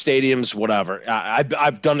 college stadiums, whatever.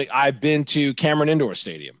 I've been to Cameron Indoor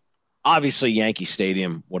Stadium. Obviously, Yankee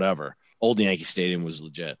Stadium, whatever. Old Yankee Stadium was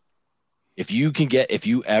legit. If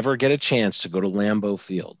you ever get a chance to go to Lambeau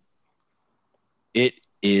Field, it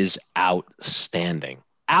is outstanding.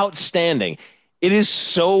 Outstanding.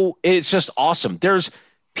 It's just awesome. There's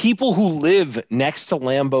people who live next to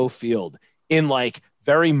Lambeau Field in like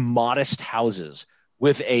very modest houses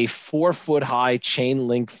with a 4-foot high chain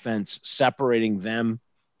link fence separating them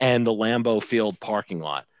and the Lambeau Field parking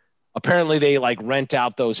lot. Apparently they like rent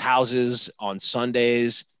out those houses on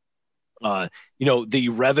Sundays. The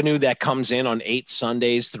revenue that comes in on 8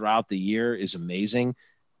 Sundays throughout the year is amazing.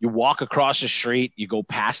 You walk across the street, you go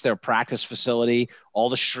past their practice facility. All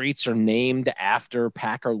the streets are named after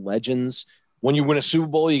Packer legends. When you win a Super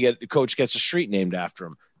Bowl, the coach gets a street named after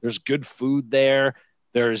him. There's good food there.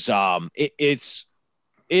 There's that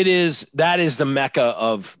is the mecca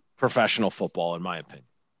of professional football, in my opinion.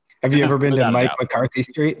 Have you ever been to Mike McCarthy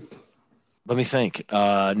Street? Let me think.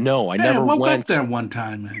 No, I never went. Up there one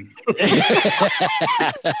time, man.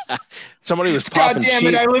 Somebody was popping. God damn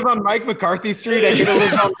it! I live on Mike McCarthy Street. I could have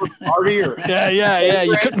lived on Party or yeah.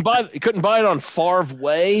 You couldn't buy it on Favre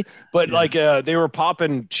Way, but they were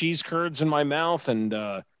popping cheese curds in my mouth, and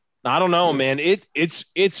I don't know, man. It is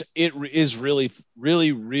really,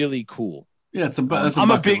 really, really cool. Yeah, that's a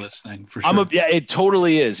bucket list thing for sure. It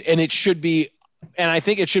totally is, and it should be, and I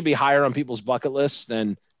think it should be higher on people's bucket lists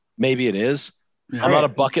than. Maybe it is. Yeah. I'm not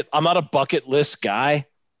a bucket list guy.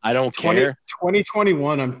 I don't care.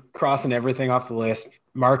 2021, I'm crossing everything off the list.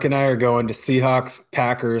 Mark and I are going to Seahawks,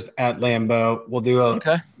 Packers at Lambeau. We'll do a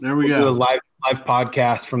live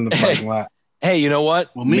podcast from the parking lot. Hey, you know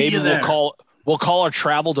what? Maybe we'll call our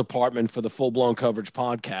travel department for the Full Blown Coverage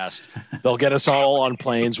podcast. They'll get us all on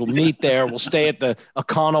planes. We'll meet there. We'll stay at the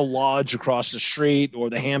Econo Lodge across the street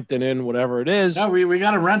or the Hampton Inn, whatever it is. No, we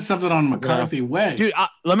got to rent something on McCarthy Way. Dude,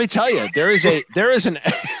 let me tell you, there is an outstanding.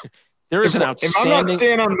 If I'm not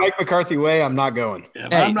staying on Mike McCarthy Way, I'm not going.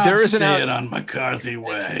 I'm not staying on McCarthy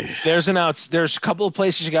Way. There's a couple of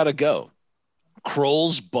places you got to go.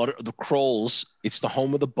 Kroll's. It's the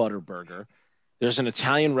home of the Butterburger. There's an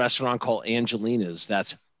Italian restaurant called Angelina's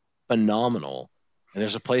that's phenomenal. And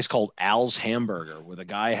there's a place called Al's Hamburger where the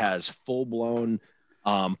guy has full-blown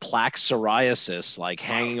plaque psoriasis, like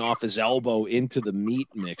hanging off his elbow into the meat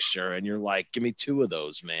mixture. And you're like, give me 2 of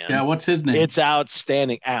those, man. Yeah, what's his name? It's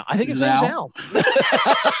outstanding. Al. I think his name's Al.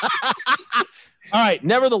 All right,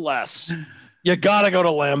 nevertheless, you got to go to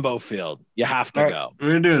Lambeau Field. You have to go.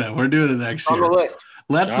 We're doing it. We're doing it next year. On the list.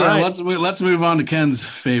 Let's move on to Ken's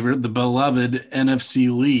favorite, the beloved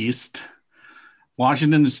NFC least.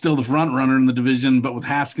 Washington is still the front runner in the division, but with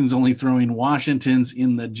Haskins only throwing Washington's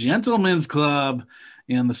in the Gentlemen's Club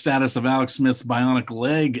and the status of Alex Smith's bionic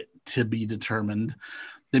leg to be determined,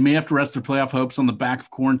 they may have to rest their playoff hopes on the back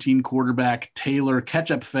of quarantine quarterback Taylor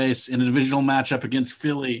Ketchup-Face in a divisional matchup against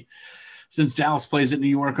Philly. Since Dallas plays at New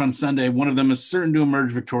York on Sunday, one of them is certain to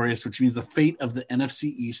emerge victorious, which means the fate of the NFC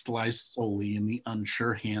East lies solely in the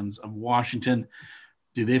unsure hands of Washington.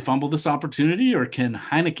 Do they fumble this opportunity, or can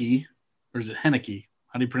Heineke, or is it Heineke?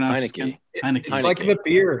 How do you pronounce it? Heineke. It's like the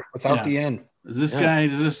beer without the N. Does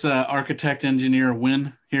this architect engineer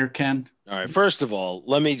win here, Ken? All right. First of all,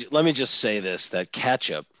 let me just say this: that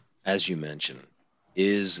ketchup, as you mentioned,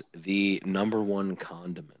 is the number one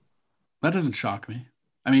condiment. That doesn't shock me.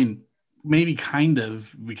 I mean, maybe kind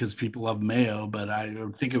of, because people love mayo, but I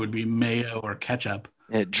don't think it would be mayo or ketchup.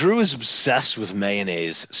 Yeah, Drew is obsessed with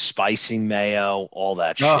mayonnaise, spicy mayo, all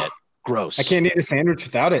that shit. Gross. I can't eat a sandwich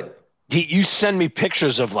without it. You send me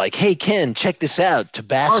pictures of like, hey, Ken, check this out.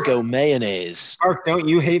 Tabasco mayonnaise. Mark, don't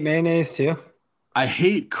you hate mayonnaise too? I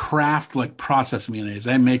hate Kraft, like processed mayonnaise.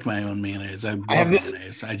 I make my own mayonnaise. I love mayonnaise.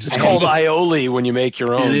 It's called aioli when you make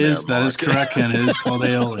your own. It is. That is correct, Ken. It is called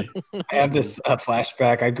aioli. I have this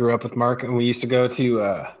flashback. I grew up with Mark, and we used to go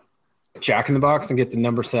to Jack in the Box and get the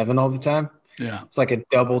number 7 all the time. Yeah. It's like a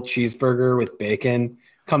double cheeseburger with bacon.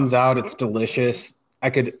 Comes out. It's delicious.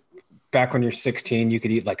 Back when you're 16, you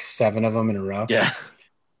could eat like 7 of them in a row. Yeah.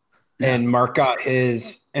 And Mark got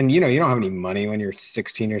his, and you don't have any money when you're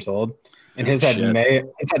 16 years old. And his had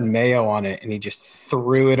mayo on it, and he just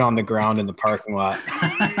threw it on the ground in the parking lot.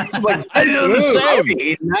 Like, I'd have done the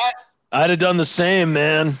same. I'd have done the same,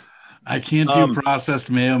 man. I can't do processed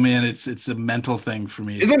mayo, man. It's a mental thing for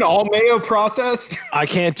me. Isn't all mayo processed? I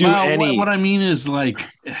can't do any. What I mean is, like,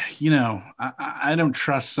 I don't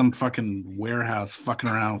trust some fucking warehouse fucking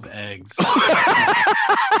around with eggs.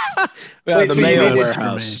 Wait, the mayo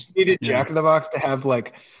warehouse. You needed Jack in the Box to have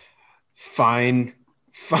like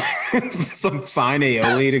some fine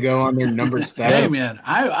aioli to go on their number 7. Hey man,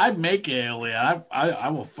 I make aioli. I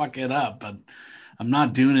will fuck it up, but I'm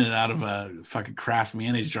not doing it out of a fucking Kraft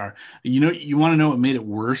mayonnaise jar. You want to know what made it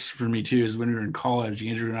worse for me too is when we were in college,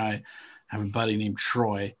 Andrew and I have a buddy named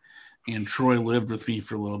Troy, and Troy lived with me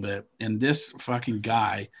for a little bit. And this fucking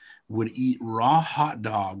guy would eat raw hot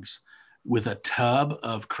dogs with a tub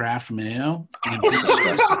of Kraft mayo and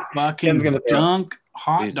fucking dunk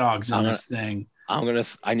hot dogs on this thing.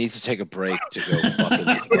 I need to take a break to go fucking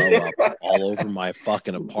throw up all over my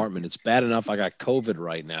fucking apartment. It's bad enough I got COVID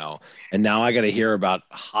right now, and now I got to hear about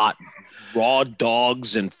hot raw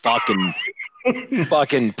dogs and fucking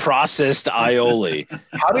processed aioli.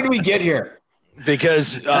 How did we get here?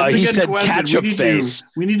 Because he said ketchup face.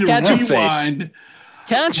 We need to rewind.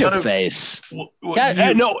 Ketchup face.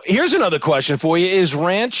 No, here's another question for you. Is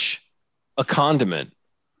ranch a condiment?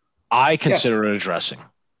 I consider it a dressing.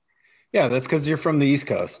 Yeah, that's because you're from the East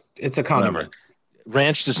Coast. It's a condiment.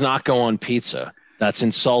 Ranch does not go on pizza. That's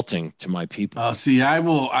insulting to my people. Oh, see, I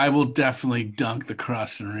will definitely dunk the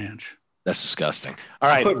crust in ranch. That's disgusting. All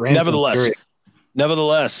right.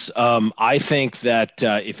 Nevertheless, I think that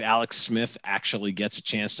if Alex Smith actually gets a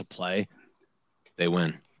chance to play, they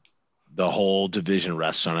win. The whole division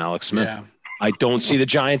rests on Alex Smith. Yeah. I don't see the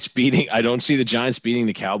Giants beating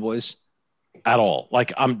the Cowboys at all.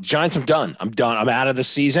 Like, Giants, I'm done. I'm out of the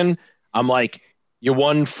season. I'm like, you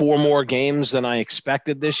won 4 more games than I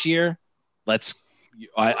expected this year.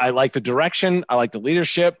 I like the direction. I like the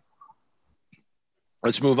leadership.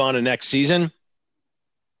 Let's move on to next season.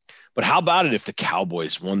 But how about it if the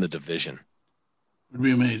Cowboys won the division? It would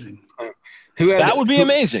be amazing. That would be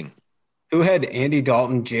amazing. Who had Andy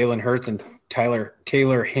Dalton, Jalen Hurts, and Taylor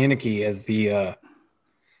Heineke as the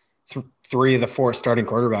 3 of the 4 starting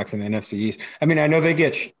quarterbacks in the NFC East? I mean, I know they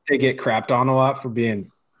get crapped on a lot for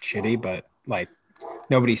being shitty, but like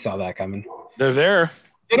nobody saw that coming. They're there.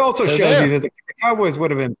 It also shows you that the Cowboys would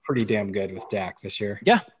have been pretty damn good with Dak this year.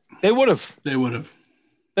 Yeah, they would have. They would have.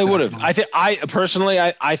 I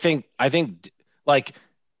think like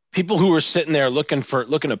people who are sitting there looking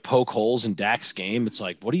to poke holes in Dak's game, it's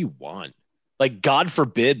like, what do you want? Like, God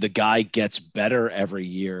forbid the guy gets better every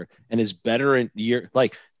year and is better in year.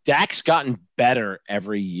 Like, Dak's gotten better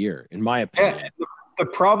every year, in my opinion. Yeah, the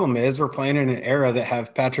problem is we're playing in an era that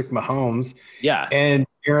have Patrick Mahomes and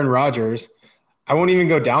Aaron Rodgers. I won't even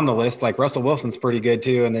go down the list. Like, Russell Wilson's pretty good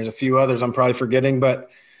too, and there's a few others I'm probably forgetting. But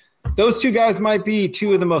those 2 guys might be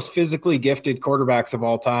 2 of the most physically gifted quarterbacks of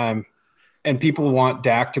all time, and people want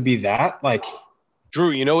Dak to be that. Like,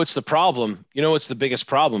 Drew, it's the problem. It's the biggest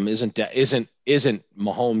problem isn't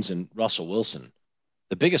Mahomes and Russell Wilson.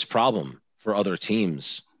 The biggest problem for other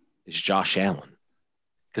teams is Josh Allen,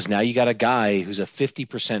 because now you got a guy who's a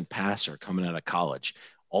 50% passer coming out of college.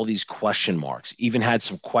 All these question marks, even had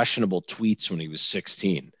some questionable tweets when he was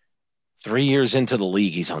 16. 3 years into the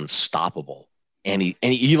league, he's unstoppable. And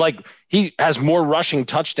he has more rushing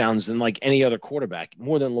touchdowns than like any other quarterback,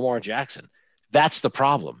 more than Lamar Jackson. That's the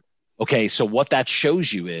problem. Okay, so what that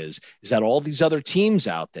shows you is that all these other teams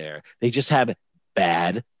out there, they just have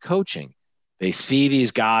bad coaching. They see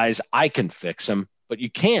these guys, I can fix them, but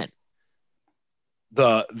you can't.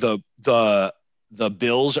 The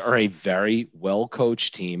Bills are a very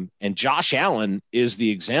well-coached team, and Josh Allen is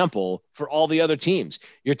the example for all the other teams.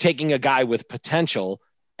 You're taking a guy with potential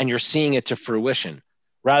and you're seeing it to fruition,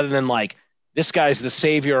 rather than like, this guy's the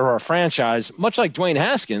savior of our franchise, much like Dwayne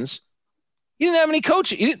Haskins. He didn't have any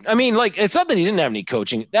coaching. It's not that he didn't have any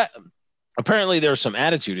coaching. That apparently there's some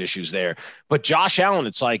attitude issues there. But Josh Allen,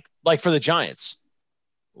 it's like for the Giants,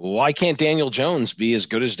 why can't Daniel Jones be as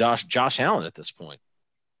good as Josh Allen at this point?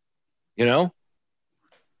 You know,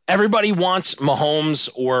 everybody wants Mahomes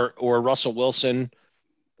or Russell Wilson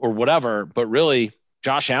or whatever, but really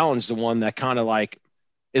Josh Allen's the one that kind of like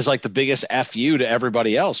is like the biggest FU to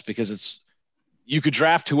everybody else, because you could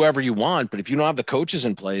draft whoever you want, but if you don't have the coaches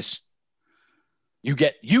in place, you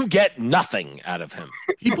get nothing out of him.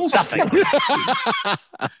 People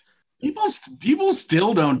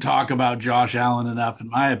still don't talk about Josh Allen enough, in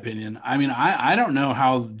my opinion. I mean, I don't know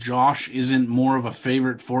how Josh isn't more of a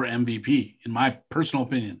favorite for MVP, in my personal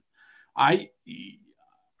opinion.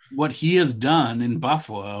 What he has done in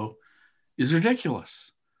Buffalo is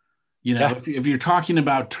ridiculous. You know, if you're talking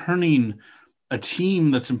about turning a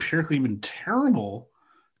team that's empirically been terrible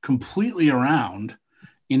completely around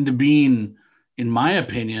into being, in my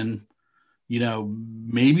opinion, you know,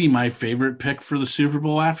 maybe my favorite pick for the Super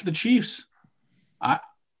Bowl after the Chiefs. I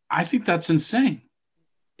think that's insane.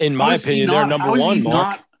 In my opinion, they're number one,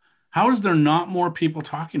 Mark. How is there not more people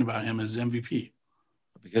talking about him as MVP?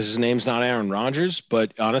 Because his name's not Aaron Rodgers.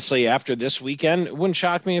 But honestly, after this weekend, it wouldn't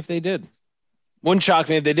shock me if they did. Wouldn't shock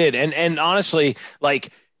me if they did. And honestly,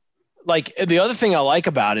 like the other thing I like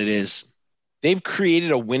about it is they've created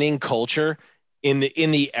a winning culture in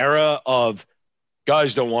the era of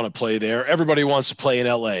guys don't want to play there. Everybody wants to play in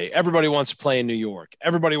LA. Everybody wants to play in New York.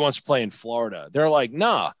 Everybody wants to play in Florida. They're like,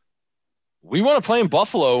 nah, we want to play in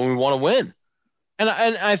Buffalo and we want to win. And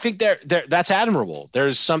I think that's admirable.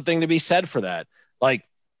 There's something to be said for that. Like,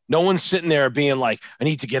 no one's sitting there being like, I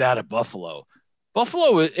need to get out of Buffalo.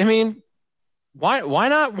 Buffalo, I mean, why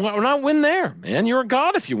not win there, man? You're a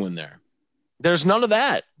god if you win there. There's none of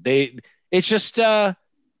that. It's just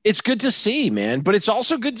it's good to see, man. But it's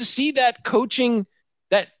also good to see that coaching,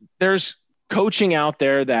 that there's coaching out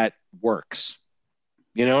there that works.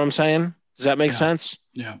 You know what I'm saying? Does that make sense?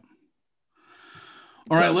 Yeah.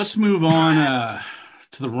 All right, let's move on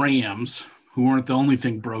to the Rams, who weren't the only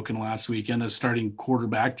thing broken last weekend. As starting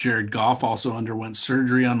quarterback Jared Goff also underwent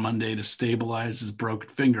surgery on Monday to stabilize his broken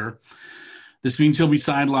finger. This means he'll be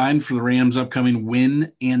sidelined for the Rams' upcoming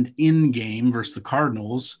win and in game versus the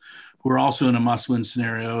Cardinals, who are also in a must-win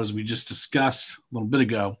scenario, as we just discussed a little bit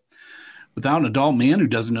ago. Without an adult man who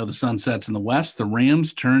doesn't know the sun sets in the West, the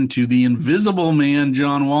Rams turn to the invisible man,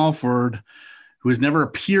 John Walford, who has never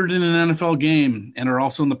appeared in an NFL game, and are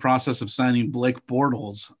also in the process of signing Blake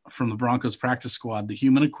Bortles from the Broncos practice squad, the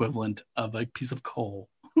human equivalent of a piece of coal.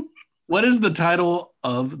 What is the title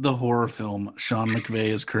of the horror film Sean McVay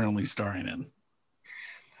is currently starring in?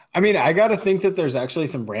 I mean, I got to think that there's actually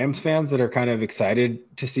some Rams fans that are kind of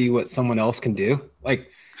excited to see what someone else can do.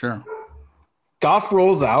 Like, sure, Goff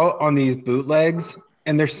rolls out on these bootlegs,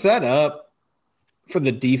 and they're set up for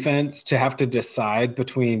the defense to have to decide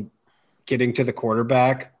between getting to the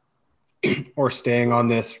quarterback or staying on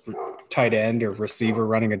this tight end or receiver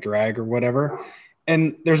running a drag or whatever.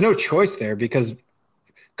 And there's no choice there because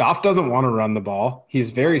Goff doesn't want to run the ball. He's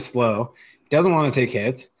very slow. He doesn't want to take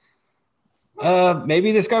hits.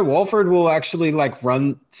 Maybe this guy Walford will actually like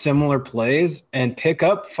run similar plays and pick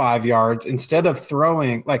up 5 yards instead of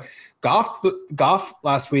throwing. Like Goff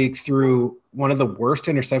last week threw one of the worst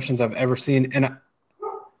interceptions I've ever seen. And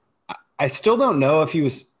I still don't know if he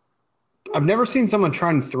was – I've never seen someone try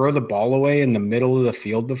and throw the ball away in the middle of the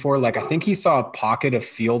field before. Like I think he saw a pocket of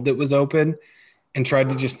field that was open and tried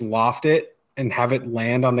to just loft it and have it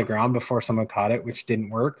land on the ground before someone caught it, which didn't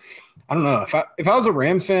work. I don't know. If I was a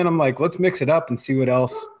Rams fan, I'm like, let's mix it up and see what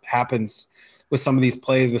else happens with some of these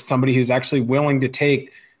plays with somebody who's actually willing to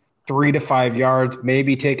take 3 to 5 yards,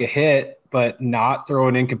 maybe take a hit, but not throw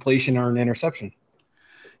an incompletion or an interception.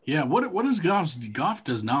 Yeah. What is Goff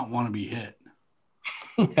does not want to be hit.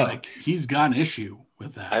 No. Like he's got an issue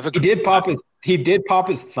with that. He did pop his He did pop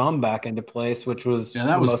his thumb back into place, which was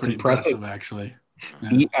that was most pretty impressive actually.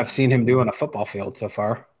 Yeah. I've seen him do on a football field so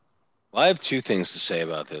far. Well, I have two things to say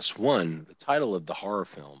about this. One, the title of the horror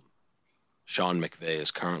film Sean McVay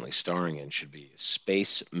is currently starring in should be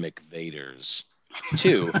Space McVaders.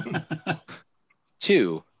 Two,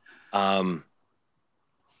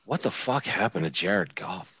 what the fuck happened to Jared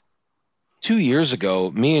Goff? 2 years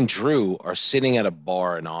ago, me and Drew are sitting at a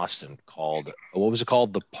bar in Austin called, what was it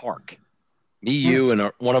called? The Park. Me, you,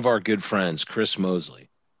 and one of our good friends, Chris Mosley.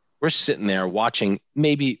 We're sitting there watching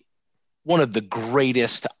maybe one of the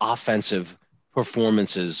greatest offensive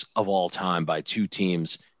performances of all time by two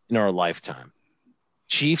teams in our lifetime.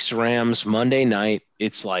 Chiefs, Rams, Monday night.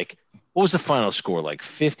 It's like, what was the final score? Like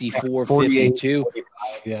 54, 52?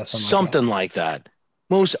 Yeah, something like that.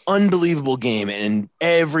 Most unbelievable game, and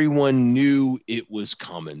everyone knew it was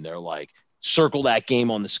coming. They're like, circle that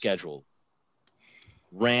game on the schedule.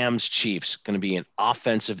 Rams, Chiefs, going to be an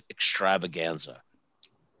offensive extravaganza.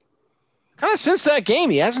 Kind of since that game,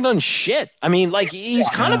 he hasn't done shit. I mean, like, he's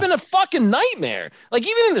kind of been a fucking nightmare. Like,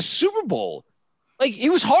 even in the Super Bowl, like, he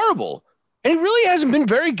was horrible. And he really hasn't been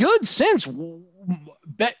very good since.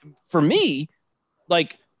 For me,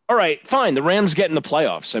 like, all right, fine. The Rams get in the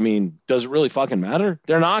playoffs. I mean, does it really fucking matter?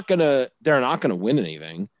 They're not gonna win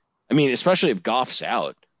anything. I mean, especially if Goff's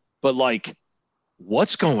out. But like,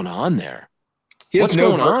 what's going on there? What's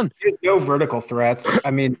going on? He has no vertical threats.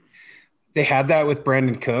 I mean, they had that with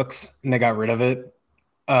Brandon Cooks, and they got rid of it.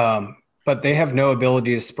 But they have no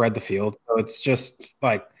ability to spread the field. So it's just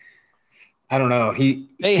like, I don't know.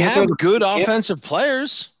 They have good offensive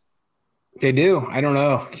players. They do. I don't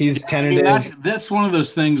know. He's tentative. I mean, that's one of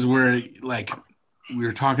those things where, like we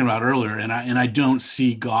were talking about earlier, and I don't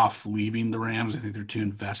see Goff leaving the Rams. I think they're too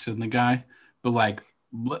invested in the guy. But like,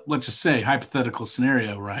 let's just say hypothetical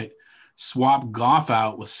scenario, right? Swap Goff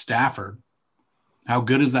out with Stafford. How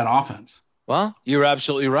good is that offense? Well, you're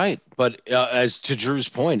absolutely right. But as to Drew's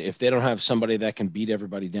point, if they don't have somebody that can beat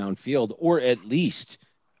everybody downfield, or at least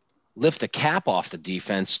lift the cap off the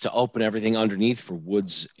defense to open everything underneath for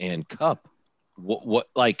Woods and Kupp. What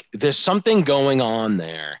like, there's something going on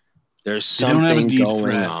there. There's something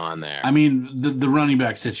going on there. I mean, the running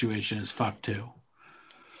back situation is fucked too.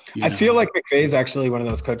 I feel like McVay's actually one of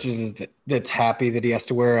those coaches that's happy that he has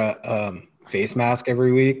to wear a face mask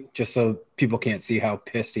every week just so people can't see how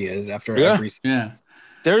pissed he is after every season. Yeah.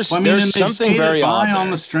 There's something very odd there. On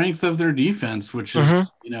the strength of their defense, which is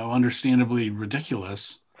understandably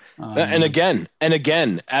ridiculous. And again,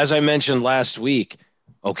 as I mentioned last week,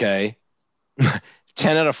 okay,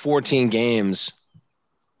 10 out of 14 games,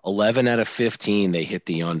 11 out of 15, they hit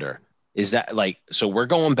the under. Is that like, so we're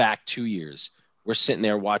going back 2 years. We're sitting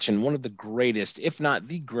there watching one of the greatest, if not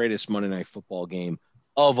the greatest Monday Night Football game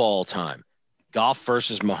of all time. Goff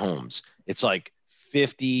versus Mahomes. It's like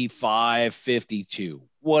 55, 52,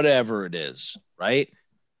 whatever it is, right?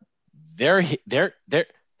 Their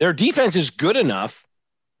defense is good enough,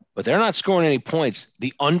 but they're not scoring any points.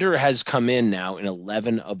 The under has come in now in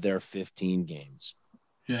 11 of their 15 games.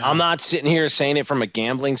 Yeah. I'm not sitting here saying it from a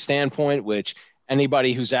gambling standpoint, which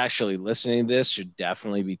anybody who's actually listening to this should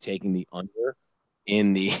definitely be taking the under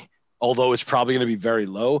although it's probably going to be very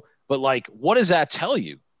low. But like, what does that tell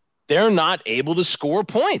you? They're not able to score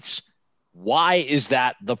points. Why is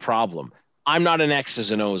that the problem? I'm not an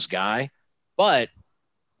X's and O's guy, but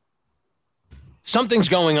something's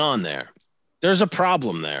going on there. There's a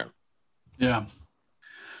problem there. Yeah.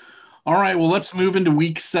 All right. Well, let's move into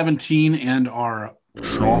week 17 and our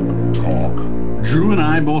Chalk Talk. Drew and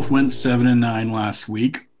I both went 7-9 last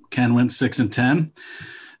week. Ken went 6-10.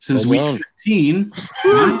 Since week 15,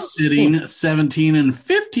 I'm sitting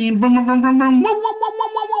 17-15.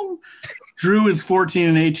 Drew is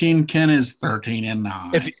 14-18. Ken is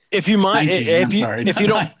 13-9. If you mind, if you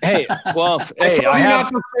don't, hey, well, I have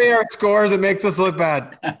to say our scores. It makes us look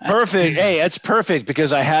bad. Perfect. Hey, that's perfect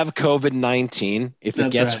because I have COVID-19. If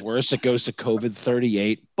it gets worse, it goes to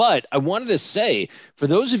COVID-38. But I wanted to say, for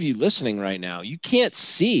those of you listening right now, you can't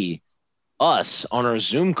see us on our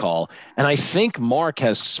Zoom call, and I think Mark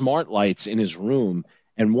has smart lights in his room.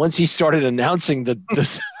 And once he started announcing the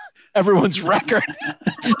everyone's record,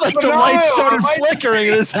 like the lights started flickering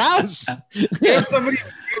in his house. Do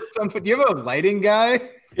you have a lighting guy?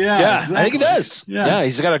 Yeah, exactly. I think he does. Yeah,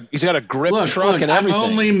 he's got a grip truck and everything. I'm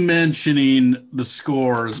only mentioning the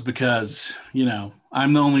scores because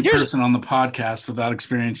I'm the only person on the podcast without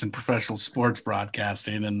experience in professional sports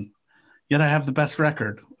broadcasting, and yet I have the best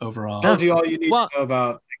record overall. Tells you all you need to know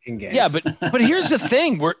about picking games. Yeah, but here's the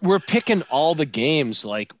thing: we're picking all the games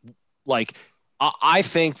like I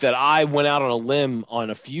think that I went out on a limb on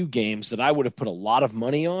a few games that I would have put a lot of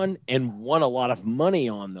money on and won a lot of money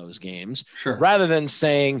on those games, rather than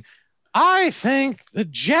saying, I think the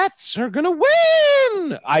Jets are going to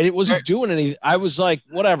win. I wasn't doing anything. I was like,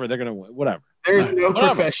 whatever, they're going to win, whatever. There's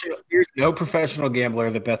no professional gambler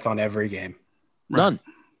that bets on every game. None.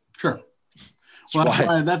 Sure.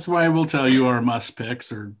 Well, that's why we'll tell you our must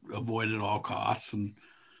picks are avoid at all costs and,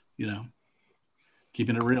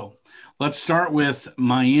 keeping it real. Let's start with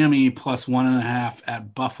Miami plus 1.5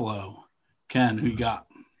 at Buffalo. Ken, who you got?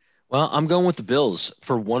 Well, I'm going with the Bills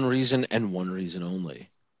for one reason and one reason only.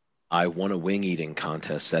 I won a wing eating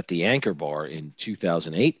contest at the Anchor Bar in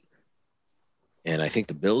 2008, and I think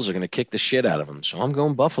the Bills are going to kick the shit out of them. So I'm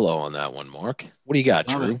going Buffalo on that one, Mark. What do you got,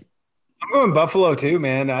 Drew? I'm going Buffalo too,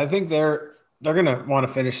 man. I think they're going to want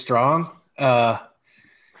to finish strong.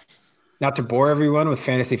 Not to bore everyone with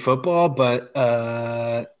fantasy football, but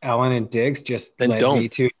Allen and Diggs just led me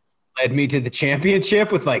to the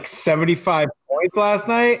championship with like 75 points last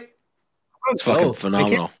night. It's fucking phenomenal.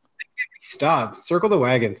 They can't be stopped. Circle the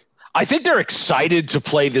wagons. I think they're excited to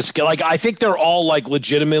play this game. Like, I think they're all like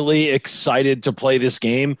legitimately excited to play this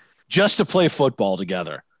game just to play football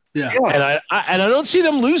together. Yeah. And I don't see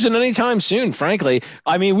them losing anytime soon, frankly.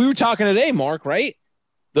 I mean, we were talking today, Mark, right?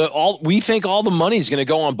 We think all the money is going to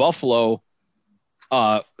go on Buffalo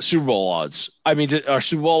Super Bowl odds. I mean, are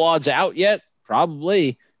Super Bowl odds out yet?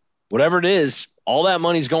 Probably. Whatever it is, all that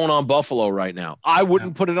money's going on Buffalo right now. I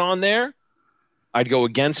wouldn't put it on there. I'd go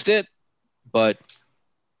against it, but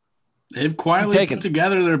they've quietly put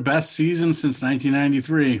together their best season since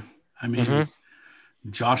 1993. I mean,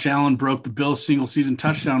 Josh Allen broke the Bills' single-season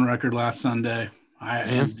touchdown record last Sunday.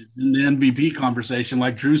 In the MVP conversation,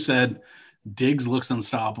 like Drew said, Diggs looks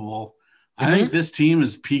unstoppable. I think this team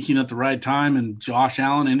is peaking at the right time, and Josh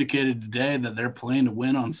Allen indicated today that they're playing to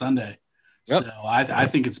win on Sunday. Yep. So I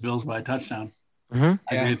think it's Bills by a touchdown. I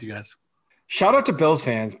agree with you guys. Shout out to Bills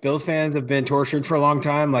fans. Bills fans have been tortured for a long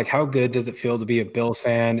time. Like, how good does it feel to be a Bills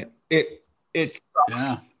fan? It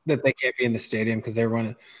sucks that they can't be in the stadium because they're one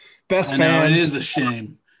of the best fans. It is a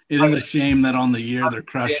shame. It is a shame that on the year they're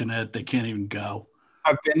crushing it, they can't even go.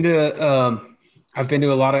 I've been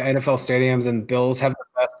to a lot of NFL stadiums, and Bills have the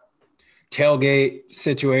best tailgate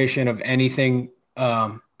situation of anything.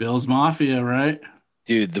 Bills Mafia, right?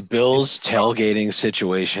 Dude, the Bills tailgating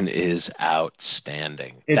situation is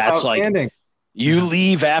outstanding. That's outstanding. Like, you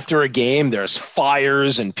leave after a game, there's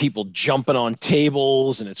fires and people jumping on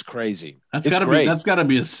tables, and it's crazy. That's got to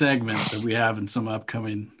be a segment that we have in some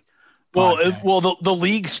upcoming. The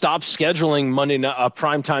league stopped scheduling Monday night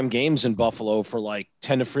primetime games in Buffalo for like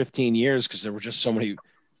 10 to 15 years because there were just so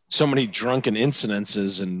many drunken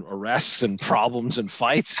incidences and arrests and problems and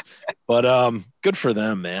fights. But good for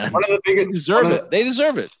them, man. One of the biggest They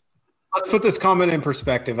deserve it. Let's put this comment in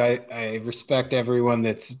perspective. I respect everyone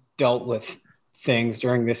that's dealt with things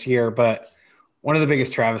during this year, but one of the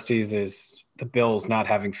biggest travesties is the Bills not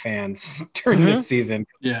having fans during this season.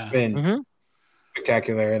 Yeah. It's been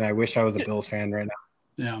spectacular, and I wish I was a Bills fan right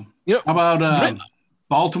now. Yeah. How about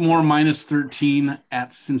Baltimore minus 13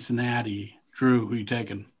 at Cincinnati? Drew, who you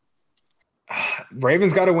taking?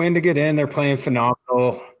 Ravens got to win to get in. They're playing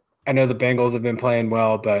phenomenal. I know the Bengals have been playing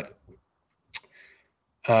well, but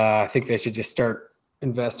I think they should just start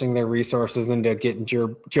investing their resources into getting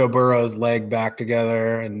Joe Burrow's leg back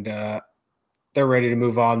together, and they're ready to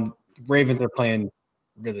move on. Ravens are playing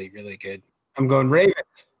really, really good. I'm going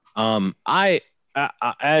Ravens.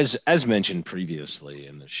 As mentioned previously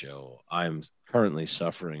in the show, I'm currently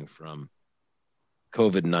suffering from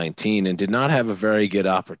COVID-19 and did not have a very good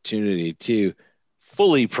opportunity to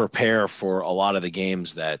fully prepare for a lot of the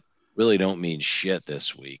games that really don't mean shit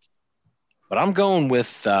this week. But I'm going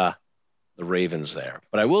with the Ravens there.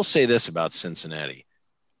 But I will say this about Cincinnati.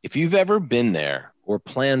 If you've ever been there or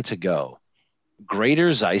plan to go,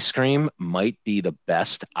 Grater's ice cream might be the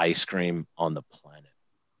best ice cream on the planet.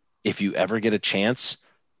 If you ever get a chance,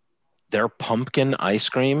 their pumpkin ice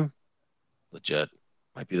cream, legit,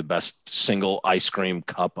 might be the best single ice cream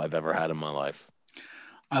cup I've ever had in my life.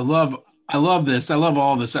 I love this. I love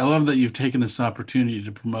all this. I love that you've taken this opportunity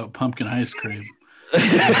to promote pumpkin ice cream.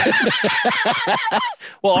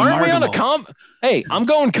 Well, aren't we on a Hey, I'm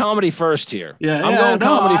going comedy first here. I'm going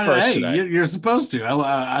comedy first. Hey, you're supposed to.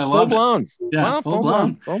 I love full blown. It. Yeah, full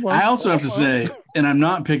blown. I also have to say, and I'm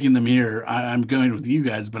not picking them here. I'm going with you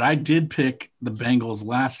guys, but I did pick the Bengals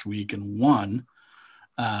last week and won.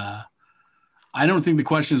 I don't think the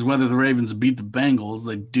question is whether the Ravens beat the Bengals.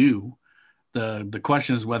 They do. The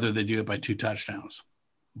question is whether they do it by 2 touchdowns.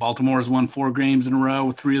 Baltimore has won 4 games in a row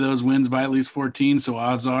with 3 of those wins by at least 14. So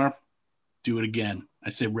odds are do it again. I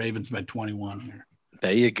say Ravens by 21 here.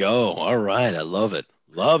 There you go. All right. I love it.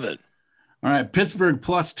 Love it. All right. Pittsburgh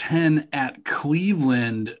plus 10 at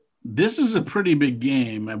Cleveland. This is a pretty big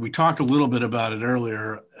game. And we talked a little bit about it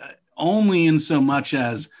earlier, only in so much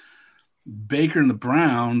as Baker and the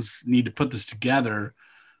Browns need to put this together.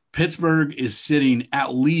 Pittsburgh is sitting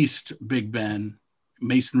at least Big Ben,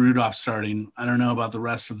 Mason Rudolph starting. I don't know about the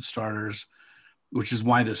rest of the starters, which is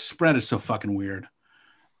why the spread is so fucking weird.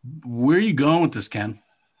 Where are you going with this, Ken?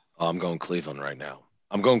 I'm going Cleveland right now.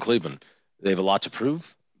 I'm going Cleveland. They have a lot to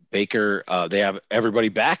prove. Baker, they have everybody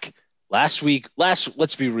back. Let's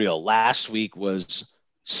be real. Last week was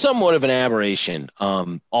somewhat of an aberration.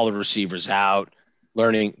 All the receivers out,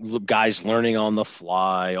 guys learning on the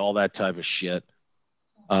fly, all that type of shit.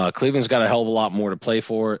 Cleveland's got a hell of a lot more to play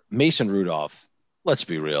for. Mason Rudolph, let's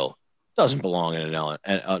be real, doesn't belong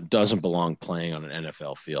doesn't belong playing on an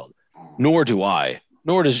NFL field. Nor do I.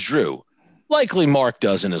 Nor does Drew. Likely Mark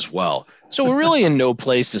doesn't as well. So we're really in no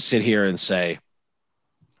place to sit here and say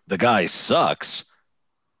the guy sucks.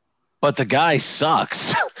 But the guy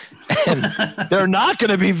sucks. And they're not going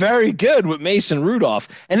to be very good with Mason Rudolph.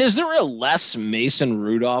 And is there a less Mason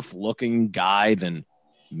Rudolph looking guy than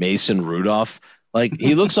Mason Rudolph? Like,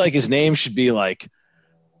 he looks like his name should be like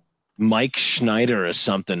Mike Schneider or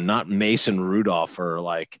something, not Mason Rudolph or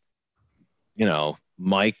like,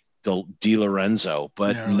 Mike DiLorenzo,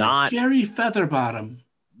 but They're not like Gary Featherbottom.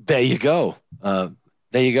 There you go. That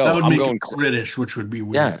would make it British, which would be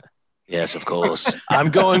weird. Yeah. Yes, of course. I'm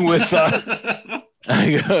going with.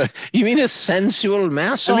 You mean a sensual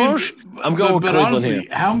massage? I'm going with Cleveland honestly, here.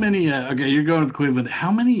 How many? Okay, you're going with Cleveland.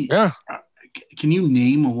 How many? Yeah. Can you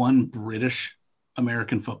name one British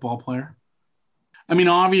American football player? I mean,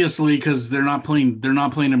 obviously, because they're not playing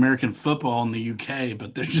American football in the UK,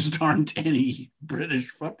 but there just aren't any British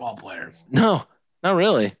football players. No, not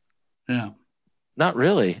really. Yeah, not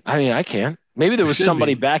really. I mean, I can't. Maybe there was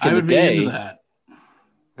somebody back in the day. I would be into that.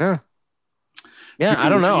 Yeah. Yeah, I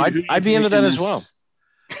don't know. I'd be into that as well.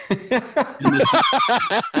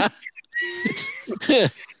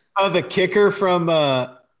 The kicker from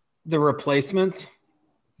The Replacements.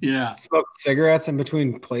 Yeah. Smoked cigarettes in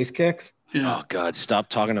between place kicks. Yeah. Oh, God, stop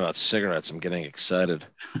talking about cigarettes. I'm getting excited.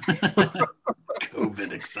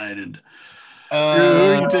 COVID excited. Who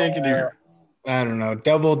are you taking here? I don't know.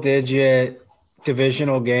 Double-digit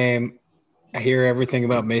divisional game. I hear everything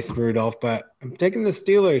about Mason Rudolph, but I'm taking the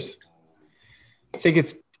Steelers.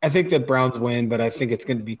 I think the Browns win, but I think it's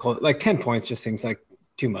going to be close. Like 10 points just seems like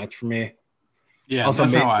too much for me. Yeah, also,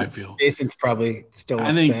 that's how I feel. Mason's probably still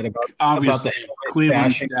upset about obviously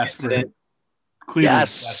Cleveland's desperate. Incident.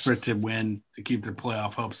 Cleveland's desperate to win to keep their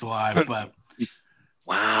playoff hopes alive. But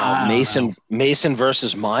wow, Mason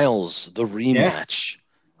versus Miles, the rematch. Yeah.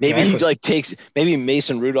 Maybe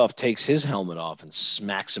Mason Rudolph takes his helmet off and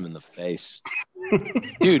smacks him in the face.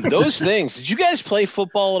 Dude, those things. Did you guys play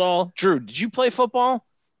football at all? Drew, did you play football?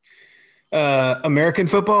 American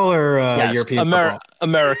football or yes, European football?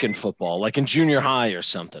 American football, like in junior high or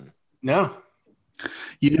something. No.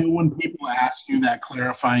 You know, when people ask you that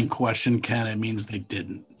clarifying question, Ken, it means they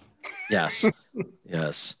didn't. Yes.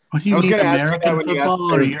 Yes. What do you mean, American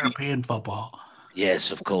football or European football?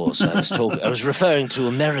 Yes, of course. I was referring to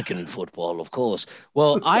American football, of course.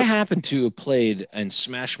 Well, I happen to have played and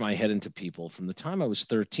smashed my head into people from the time I was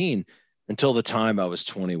 13 until the time I was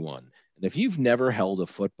 21. And if you've never held a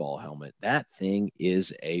football helmet, that thing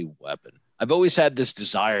is a weapon. I've always had this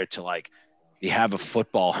desire to have a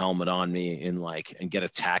football helmet on me and get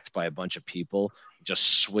attacked by a bunch of people,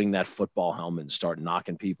 just swing that football helmet and start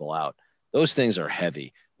knocking people out. Those things are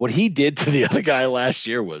heavy. What he did to the other guy last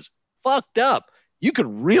year was fucked up. You could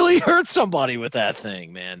really hurt somebody with that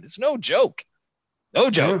thing, man. It's no joke.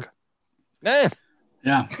 No joke.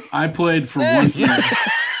 Yeah, I played for 1 year.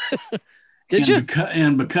 Did you?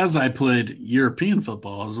 Because I played European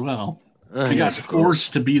football as well, I got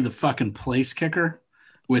forced to be the fucking place kicker.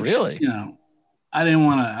 Which, really? I didn't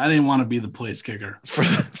want to be the place kicker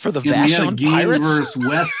for the Vashon Pirates. We had a game Pirates versus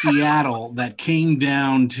West Seattle that came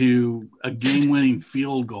down to a game-winning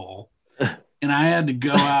field goal. And I had to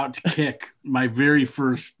go out to kick my very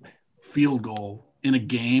first field goal in a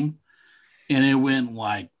game, and it went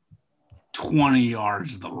like 20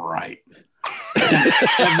 yards to the right.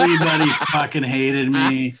 Everybody fucking hated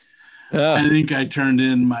me. Yeah. I think I turned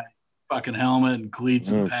in my fucking helmet and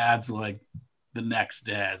cleats and pads like the next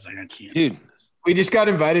day. I was like, I can't do this. We just got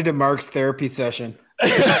invited to Mark's therapy session.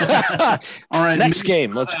 All right. Next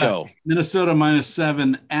game. Let's go. Minnesota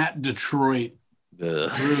 -7 at Detroit.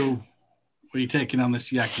 Ugh. Drew, what are you taking on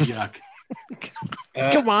this yucky yuck?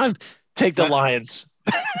 Come on. Take the Lions.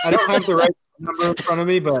 I don't have the right number in front of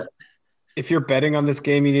me, but if you're betting on this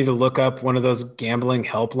game, you need to look up one of those gambling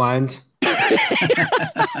helplines.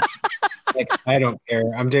 Like, I don't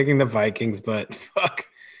care. I'm taking the Vikings, but fuck.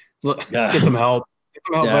 Look, get some help. Get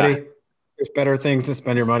some help, buddy. There's better things to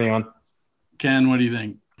spend your money on. Ken, what do you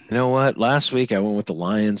think? You know what? Last week I went with the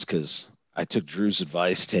Lions because I took Drew's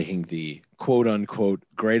advice, taking the quote-unquote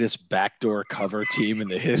greatest backdoor cover team in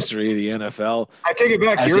the history of the NFL. I take it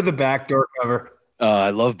back. You're the backdoor cover.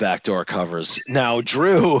 I love backdoor covers. Now,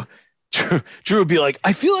 Drew would be like,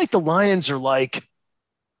 I feel like the Lions are like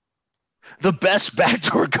the best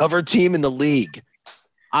backdoor cover team in the league.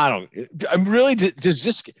 I'm really. Does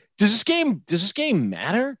this game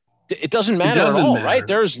matter? It doesn't matter at all, right?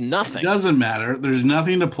 There's nothing. It doesn't matter. There's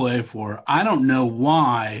nothing to play for. I don't know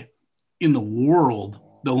why in the world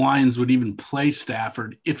the Lions would even play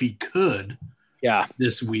Stafford if he could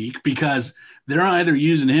this week, because they're either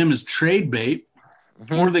using him as trade bait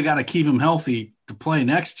or they got to keep him healthy to play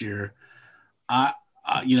next year. I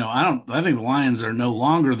think the Lions are no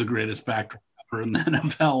longer the greatest backdoor cover in the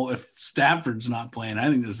NFL if Stafford's not playing. I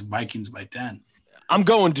think this is Vikings by 10. I'm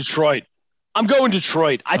going Detroit. I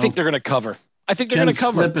think they're going to cover. I think they're going to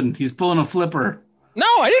cover. Flipping. He's pulling a flipper. No,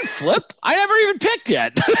 I didn't flip. I never even picked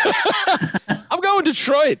yet. I'm going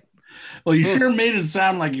Detroit. Well, you sure made it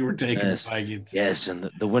sound like you were taking the Vikings. Yes, and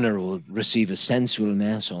the winner will receive a sensual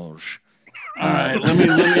massage. All right,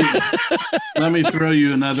 let me throw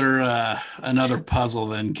you another puzzle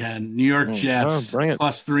then, Ken. New York Jets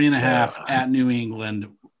plus 3.5 at New England.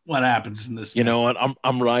 What happens in this? You know what?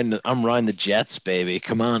 I'm riding the Jets, baby.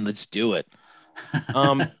 Come on, let's do it.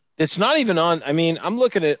 It's not even on. I mean, I'm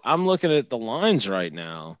looking at the lines right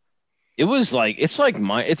now. It's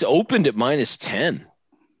opened at -10.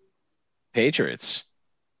 Patriots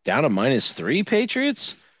down to -3.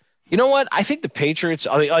 Patriots. You know what? I think the Patriots,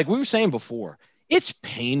 like we were saying before, it's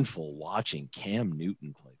painful watching Cam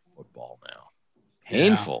Newton play football now.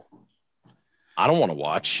 Painful. Yeah. I don't want to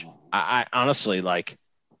watch. I honestly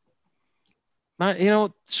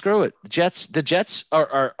screw it. The Jets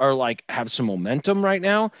are like have some momentum right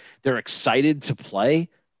now. They're excited to play,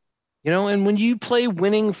 and when you play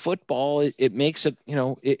winning football, it makes it,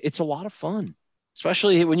 it's a lot of fun,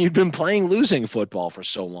 especially when you've been playing losing football for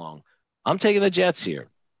so long. I'm taking the Jets here.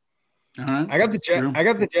 All right. I got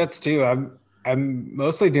the Jets too. I'm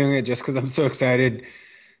mostly doing it just because I'm so excited.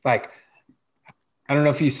 Like, I don't know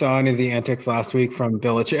if you saw any of the antics last week from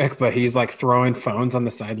Belichick, but he's like throwing phones on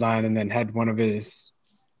the sideline and then had one of his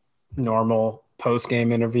normal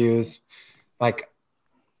post-game interviews. Like,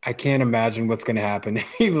 I can't imagine what's going to happen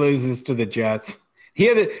if he loses to the Jets. He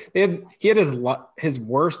had his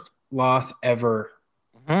worst loss ever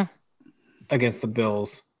against the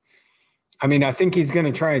Bills. I mean, I think he's going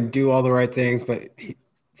to try and do all the right things, but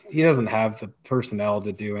he doesn't have the personnel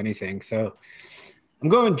to do anything. So I'm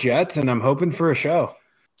going Jets, and I'm hoping for a show.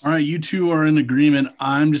 All right, you two are in agreement.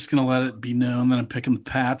 I'm just going to let it be known that I'm picking the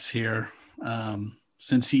Pats here.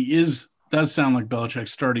 Since he does sound like Belichick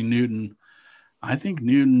starting Newton, I think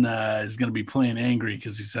Newton is going to be playing angry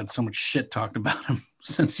because he's had so much shit talked about him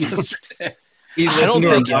since yesterday.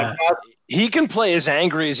 He can play as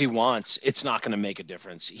angry as he wants. It's not going to make a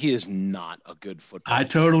difference. He is not a good football player. I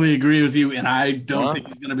totally agree with you, and I don't think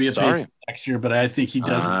he's going to be a Patriot next year, but I think he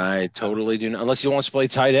does. I totally do not, unless he wants to play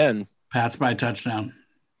tight end. Pats by touchdown.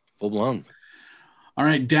 Full blown. All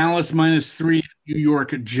right, Dallas -3, New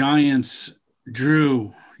York Giants.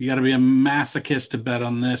 Drew, you got to be a masochist to bet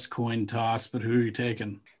on this coin toss, but who are you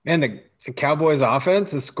taking? Man, the Cowboys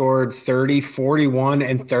offense has scored 30, 41,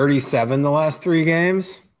 and 37 the last 3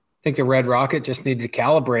 games. I think the Red Rocket just needed to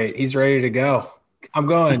calibrate. He's ready to go. I'm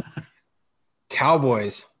going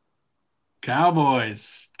Cowboys.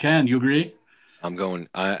 Cowboys. Ken, you agree? I'm going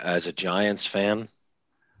as a Giants fan.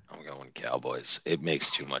 I'm going Cowboys. It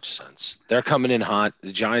makes too much sense. They're coming in hot.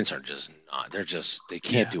 The Giants are just not. They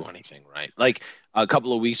can't do anything right. Like a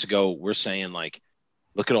couple of weeks ago, we're saying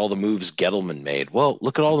look at all the moves Gettleman made. Well,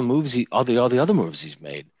 look at all the moves all the other moves he's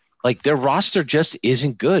made. Like their roster just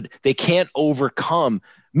isn't good. They can't overcome.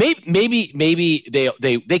 Maybe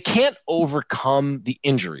they can't overcome the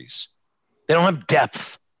injuries. They don't have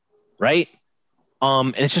depth, right?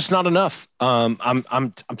 And it's just not enough.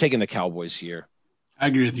 I'm taking the Cowboys here. I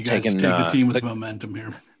agree with you guys. Take the team with momentum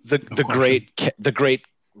here. The great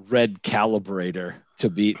red calibrator to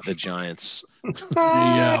beat the Giants.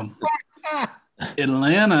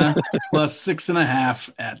 Atlanta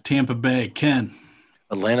 +6.5 at Tampa Bay. Ken.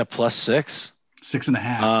 Atlanta +6.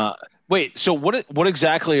 6.5. Wait, so what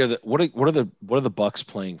exactly are the Bucks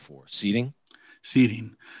playing for? Seeding.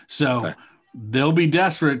 So they'll be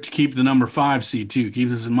desperate to keep the number 5 seed too. Keep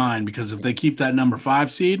this in mind, because if they keep that number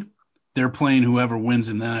 5 seed, They're playing whoever wins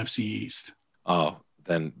in the NFC East. Oh,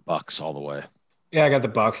 then Bucks all the way. Yeah, I got the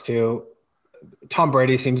Bucks too. Tom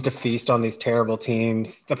Brady seems to feast on these terrible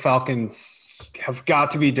teams. The Falcons have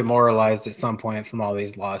got to be demoralized at some point from all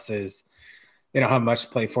these losses. They don't have much to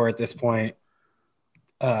play for at this point.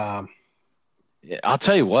 Yeah, I'll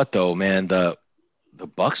tell you what, though, man, the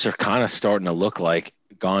Bucks are kind of starting to look like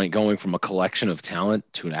going from a collection of talent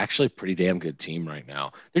to an actually pretty damn good team right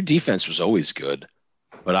now. Their defense was always good,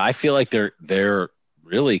 but I feel like they're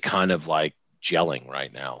really kind of like gelling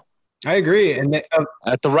right now. I agree, and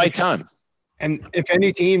at the right time. And if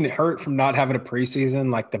any team hurt from not having a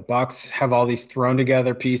preseason, like the Bucks have all these thrown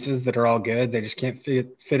together pieces that are all good. They just can't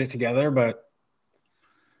fit it together. But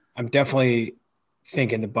I'm definitely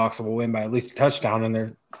thinking the Bucks will win by at least a touchdown, and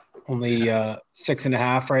they're only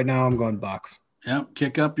 6.5 right now. I'm going Bucks. Yep,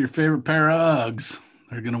 kick up your favorite pair of Uggs.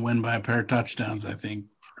 They're going to win by a pair of touchdowns, I think.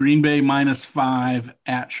 Green Bay -5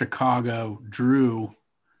 at Chicago. Drew,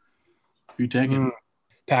 who you taking?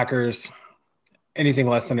 Packers. Anything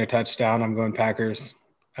less than a touchdown, I'm going Packers.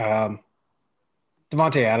 Devontae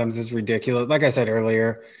Adams is ridiculous. Like I said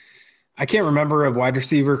earlier, I can't remember a wide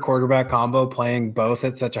receiver quarterback combo playing both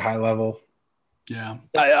at such a high level. Yeah,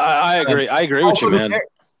 I agree. I agree with you, man.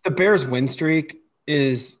 The Bears' win streak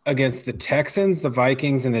is against the Texans, the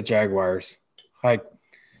Vikings, and the Jaguars. Like,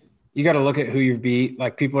 you got to look at who you've beat.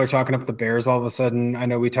 Like, people are talking up the Bears all of a sudden. I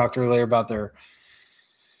know we talked earlier about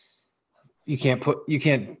you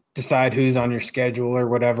can't decide who's on your schedule or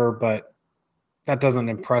whatever, but that doesn't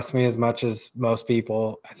impress me as much as most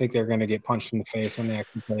people. I think they're going to get punched in the face when they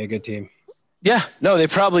actually play a good team. Yeah, no, they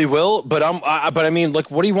probably will. But I mean,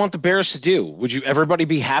 look, what do you want the Bears to do? Would everybody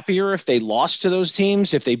be happier if they lost to those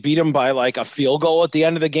teams? If they beat them by like a field goal at the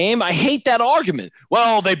end of the game? I hate that argument.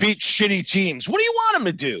 Well, they beat shitty teams. What do you want them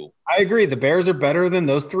to do? I agree. The Bears are better than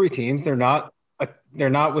those three teams. They're not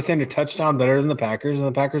within a touchdown better than the Packers, and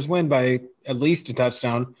the Packers win by at least a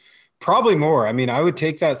touchdown, probably more. I mean, I would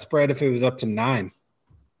take that spread if it was up to 9.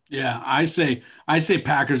 Yeah, I say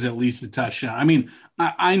Packers at least a touchdown. I mean,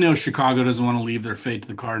 I know Chicago doesn't want to leave their fate to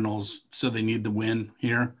the Cardinals, so they need the win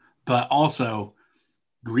here. But also,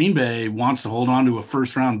 Green Bay wants to hold on to a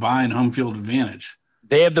first-round bye and home field advantage.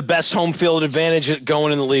 They have the best home field advantage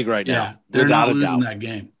going in the league right now. Yeah, they're not losing that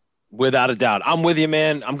game. Without a doubt. I'm with you,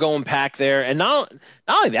 man. I'm going Pack there. And not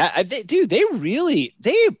only that,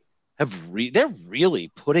 they're really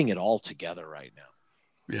putting it all together right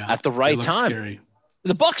now. Yeah. At the right time. Scary.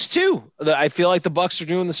 The Bucks too. I feel like the Bucks are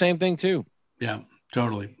doing the same thing too. Yeah,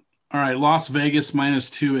 totally. All right, Las Vegas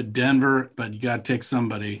 -2 at Denver, but you got to take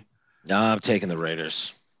somebody. No, I'm taking the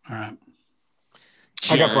Raiders. All right.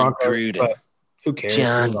 I got Broncos, Gruden. But who cares?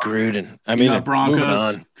 John Gruden. I mean,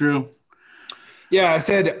 Broncos, Drew. Yeah, I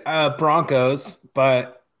said Broncos,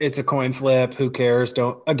 but it's a coin flip. Who cares?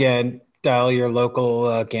 Don't, again, dial your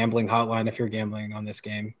local gambling hotline if you're gambling on this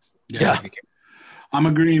game. Yeah. I'm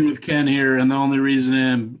agreeing with Ken here, and the only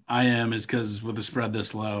reason I am is because with the spread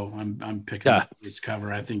this low, I'm picking this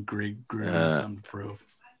cover. I think Gruden has something to prove.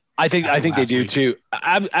 I think they do too.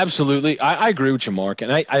 Absolutely. I agree with you, Mark.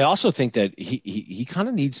 And I also think that he kind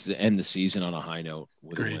of needs to end the season on a high note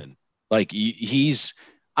with a win. Like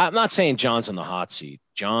I'm not saying John's on the hot seat.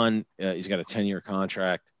 John, he's got a 10-year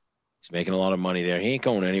contract. He's making a lot of money there. He ain't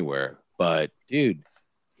going anywhere. But dude,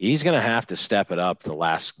 he's going to have to step it up the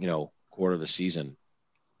last, quarter of the season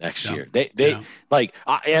next year.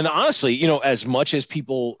 And honestly, as much as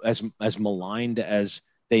people, as maligned as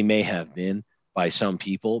they may have been by some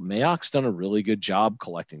people, Mayock's done a really good job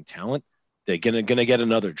collecting talent. They're going to get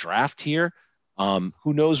another draft here.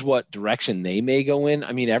 Who knows what direction they may go in?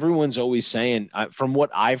 I mean, everyone's always saying, from what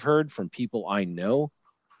I've heard from people I know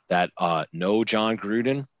that know John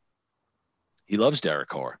Gruden, he loves Derek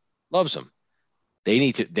Carr, loves him. They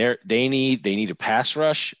need a pass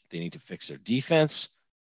rush. They need to fix their defense.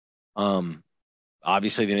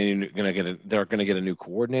 Obviously they're going to get a new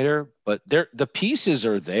coordinator, but the pieces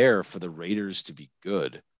are there for the Raiders to be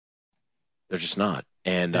good. They're just not.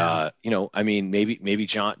 And, I mean, maybe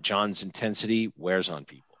John's intensity wears on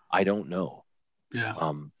people. I don't know. Yeah.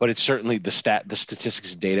 But it's certainly the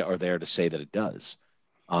statistics and data are there to say that it does.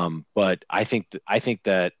 But I think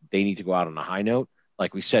that they need to go out on a high note.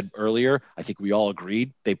 Like we said earlier, I think we all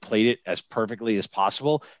agreed they played it as perfectly as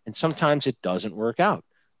possible. And sometimes it doesn't work out,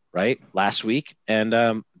 right? Last week. And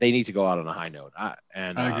they need to go out on a high note. I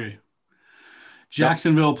agree.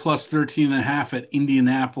 Jacksonville plus 13.5 at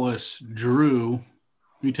Indianapolis. Drew,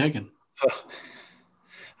 who you taking?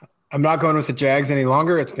 I'm not going with the Jags any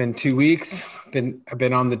longer. It's been 2 weeks. I've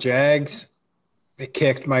been on the Jags. They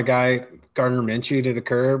kicked my guy Gardner Minshew to the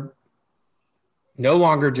curb. No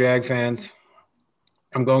longer Jag fans.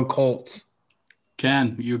 I'm going Colts.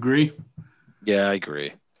 Ken, you agree? Yeah, I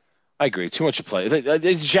agree. Too much to play.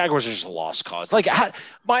 The Jaguars are just a lost cause. Like,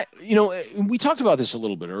 we talked about this a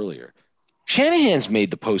little bit earlier. Shanahan's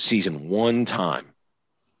made the postseason one time.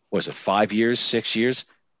 Was it 5 years, 6 years?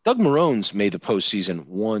 Doug Marone's made the postseason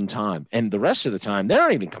one time, and the rest of the time they're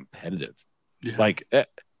not even competitive. Yeah.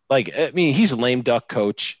 He's a lame duck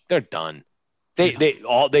coach. They're done.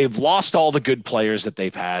 They've lost all the good players that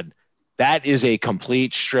they've had. That is a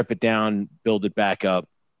complete strip it down, build it back up.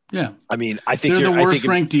 Yeah. I think they're the worst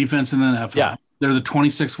ranked defense in the NFL. Yeah. They're the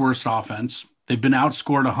 26th worst offense. They've been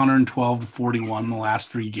outscored 112-41 in the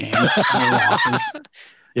last 3 games. No losses.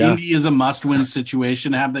 Yeah. Indy is a must-win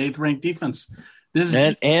situation to have the 8th ranked defense. This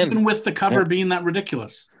is even with the cover being that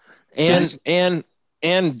ridiculous. And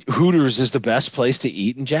Hooters is the best place to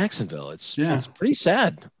eat in Jacksonville. It's pretty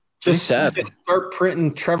sad. Just start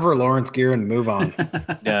printing Trevor Lawrence gear and move on.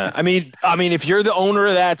 Yeah. I mean, if you're the owner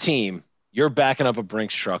of that team, you're backing up a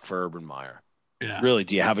Brinks truck for Urban Meyer. Yeah. Really,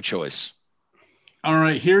 do you have a choice? All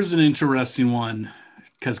right, here's an interesting one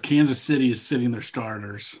because Kansas City is sitting their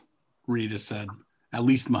starters, Rita said. At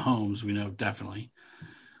least Mahomes, we know definitely.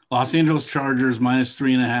 Los Angeles Chargers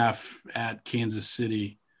 -3.5 at Kansas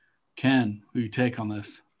City. Ken, who you take on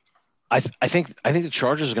this? I think the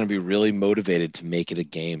Chargers are going to be really motivated to make it a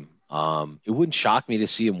game. It wouldn't shock me to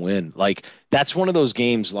see them win. Like, that's one of those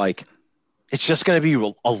games, like, it's just going to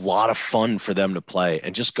be a lot of fun for them to play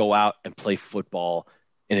and just go out and play football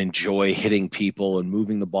and enjoy hitting people and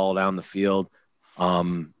moving the ball down the field.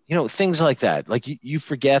 Things like that. Like, you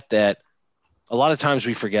forget that a lot of times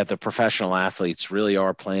we forget that professional athletes really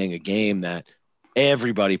are playing a game that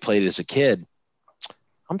everybody played as a kid.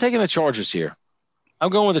 I'm taking the Chargers here. I'm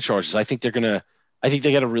going with the Chargers. I think they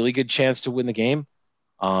got a really good chance to win the game.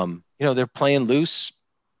 They're playing loose,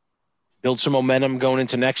 build some momentum going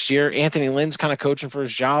into next year. Anthony Lynn's kind of coaching for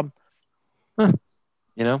his job. I'm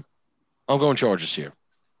going Chargers here.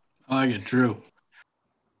 I like it, Drew.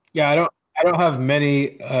 Yeah, I don't have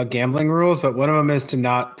many gambling rules, but one of them is to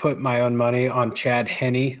not put my own money on Chad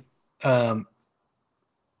Henne.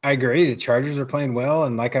 I agree. The Chargers are playing well,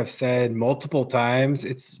 and like I've said multiple times,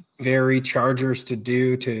 it's very Chargers to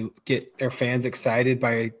do to get their fans excited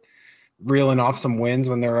by reeling off some wins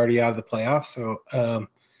when they're already out of the playoffs. So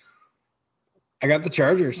I got the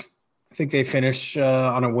Chargers. I think they finish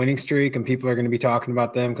on a winning streak, and people are going to be talking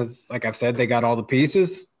about them because, like I've said, they got all the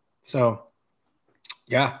pieces. So,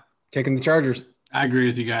 yeah, taking the Chargers. I agree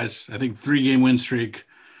with you guys. I think 3-game win streak.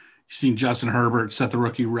 You've seen Justin Herbert set the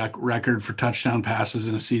rookie record for touchdown passes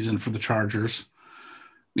in a season for the Chargers.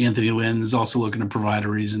 Anthony Lynn is also looking to provide a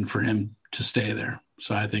reason for him to stay there.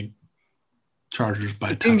 So I think Chargers by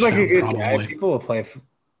touchdown. Seems like a good guy. People are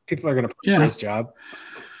going to play for his job.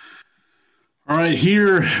 All right,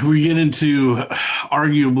 here we get into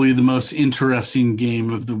arguably the most interesting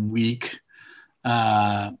game of the week,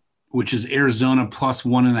 which is Arizona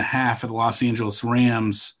 +1.5 at the Los Angeles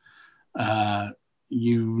Rams.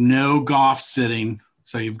 Goff's sitting,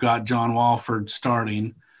 so you've got John Walford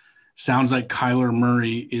starting. Sounds like Kyler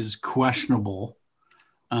Murray is questionable.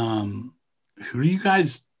 Who do you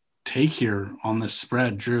guys take here on this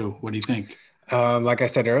spread, Drew? What do you think? Like I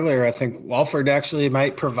said earlier, I think Walford actually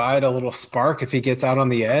might provide a little spark if he gets out on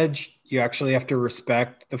the edge. You actually have to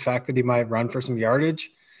respect the fact that he might run for some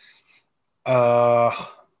yardage. It's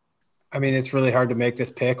really hard to make this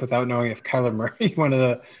pick without knowing if Kyler Murray, one of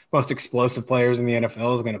the most explosive players in the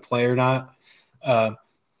NFL, is going to play or not.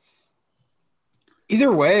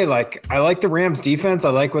 Either way, I like the Rams defense.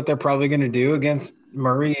 I like what they're probably going to do against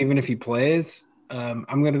Murray, even if he plays. I'm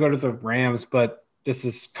going to go to the Rams, but this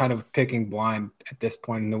is kind of picking blind at this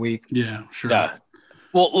point in the week. Yeah, sure. Yeah.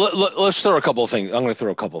 Well, let's throw a couple of things. I'm going to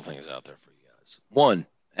throw a couple of things out there for you guys. One,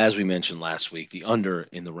 as we mentioned last week, the under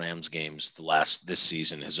in the Rams games this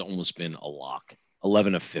season has almost been a lock.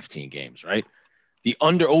 11 of 15 games, right? The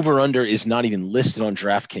over-under is not even listed on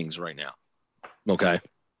DraftKings right now. Okay.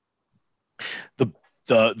 The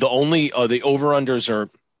only the over-unders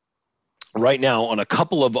are right now on a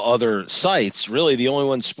couple of other sites. Really, the only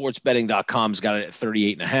one, sportsbetting.com's got it at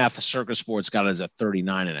 38.5. Circa Sports got it at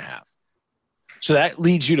 39.5. So that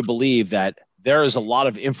leads you to believe that there is a lot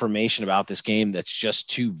of information about this game that's just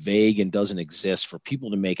too vague and doesn't exist for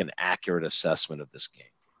people to make an accurate assessment of this game.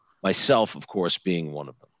 Myself, of course, being one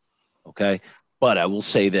of them. Okay. But I will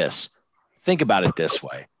say this. Think about it this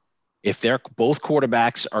way. If both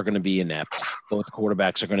quarterbacks are going to be inept, both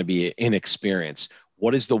quarterbacks are going to be inexperienced,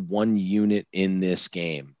 what is the one unit in this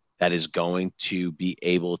game that is going to be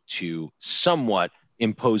able to somewhat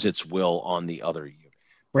impose its will on the other unit?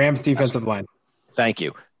 Rams defensive line. Thank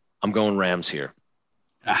you. I'm going Rams here.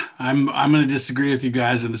 I'm going to disagree with you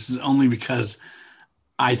guys, and this is only because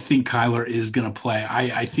I think Kyler is going to play.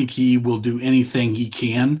 I think he will do anything he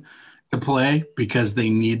can to play because they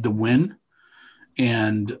need the win.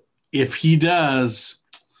 And if he does,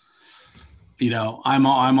 I'm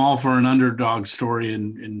all for an underdog story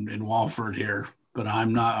in Walford here, but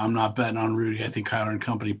I'm not betting on Rudy. I think Kyler and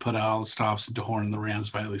company put out all the stops and DeHorn the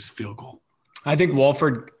Rams by at least a field goal. I think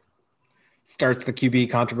Walford starts the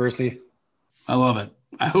QB controversy. I love it.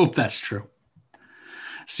 I hope that's true.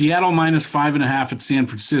 Seattle -5.5 at San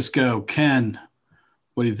Francisco. Ken,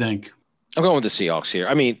 what do you think? I'm going with the Seahawks here.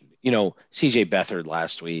 I mean, CJ Beathard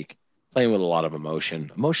last week playing with a lot of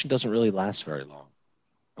emotion. Emotion doesn't really last very long.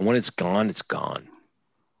 And when it's gone, it's gone.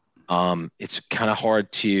 It's kind of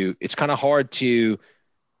hard to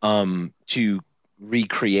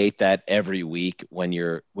recreate that every week when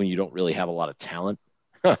you don't really have a lot of talent.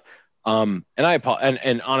 And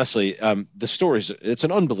honestly, the it's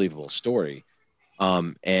an unbelievable story.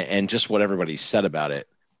 And just what everybody said about it.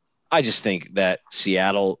 I just think that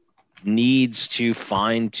Seattle needs to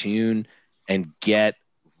fine tune and get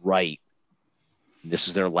right. This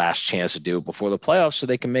is their last chance to do it before the playoffs so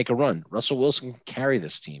they can make a run. Russell Wilson can carry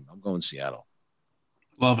this team. I'm going Seattle.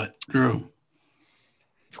 Love it. Drew.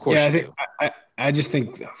 Of course. Yeah, I just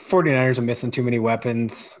think 49ers are missing too many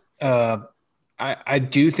weapons. I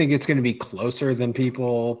do think it's going to be closer than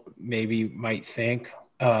people maybe might think.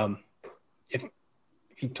 If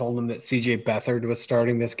you told them that CJ Beathard was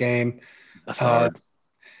starting this game, the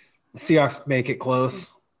Seahawks make it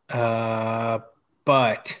close. But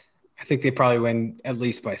I think they probably win at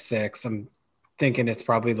least by 6. I'm thinking it's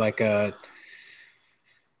probably like a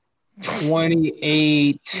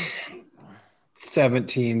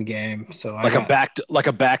 28-17 game. So like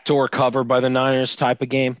a backdoor cover by the Niners type of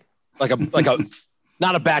game. Like a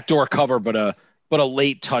not a backdoor cover, but a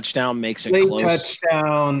late touchdown makes it close. Late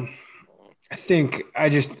touchdown. I think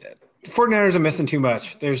 49ers are missing too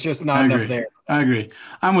much. There's just not enough there. I agree.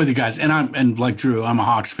 I'm with you guys. And like Drew, I'm a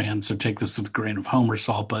Hawks fan, so take this with a grain of Homer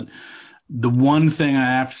salt. But the one thing I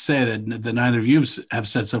have to say that neither of you have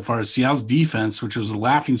said so far is Seattle's defense, which was the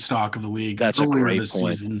laughingstock of the league That's a great this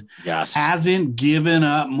point. season, yes, hasn't given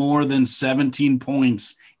up more than 17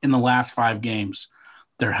 points in the last 5 games.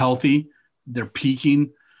 They're healthy. They're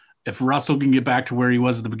peaking. If Russell can get back to where he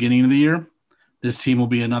was at the beginning of the year, this team will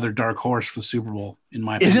be another dark horse for the Super Bowl, in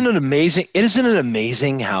my opinion. Isn't it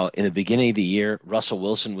amazing how in the beginning of the year, Russell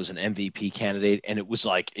Wilson was an MVP candidate, and it was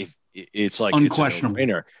like it's like unquestionable. It's a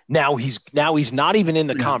no-brainer. Now he's not even in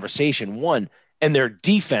the conversation. And their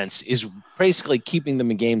defense is basically keeping them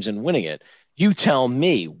in games and winning it. You tell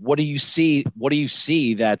me, what do you see? What do you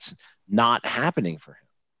see that's not happening for him?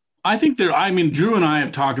 I think Drew and I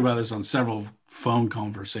have talked about this on several phone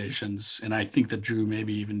conversations, and I think that Drew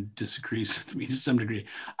maybe even disagrees with me to some degree.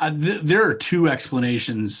 There are 2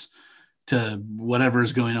 explanations to whatever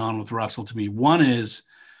is going on with Russell to me. One is,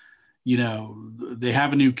 they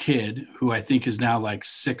have a new kid who I think is now like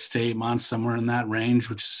 6 to 8 months, somewhere in that range,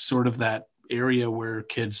 which is sort of that area where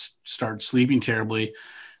kids start sleeping terribly.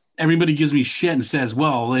 Everybody gives me shit and says,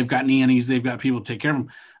 well, they've got nannies, they've got people to take care of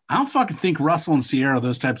them. I don't fucking think Russell and Sierra are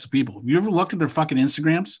those types of people. Have you ever looked at their fucking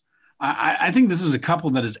Instagrams? I think this is a couple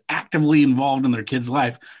that is actively involved in their kid's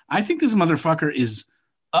life. I think this motherfucker is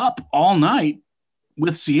up all night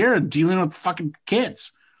with Sierra dealing with fucking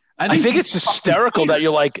kids. I think it's hysterical that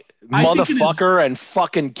you're like motherfucker and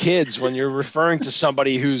fucking kids when you're referring to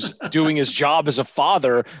somebody who's doing his job as a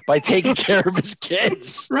father by taking care of his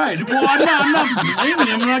kids. Right. Well, I'm not blaming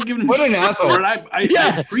him. I'm not giving him what an asshole. I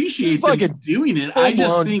appreciate them doing it. I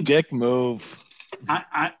just think dick move.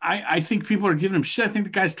 I think people are giving him shit. I think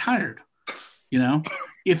the guy's tired.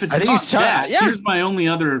 If it's not that, here's my only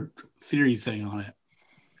other theory thing on it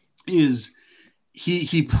is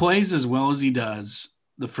he plays as well as he does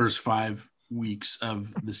the first 5 weeks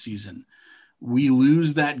of the season. We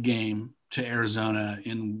lose that game to Arizona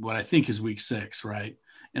in what I think is week 6, right?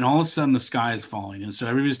 And all of a sudden the sky is falling. And so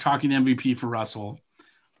everybody's talking MVP for Russell.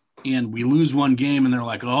 And we lose one game and they're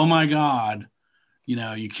like, oh my God,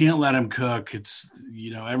 you can't let him cook. It's,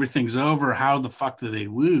 everything's over. How the fuck do they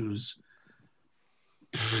lose?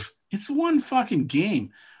 It's one fucking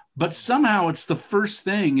game. But somehow it's the first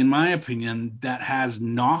thing, in my opinion, that has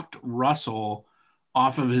knocked Russell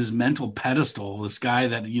off of his mental pedestal. This guy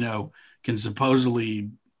that, can supposedly,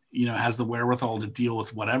 has the wherewithal to deal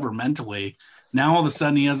with whatever mentally. Now all of a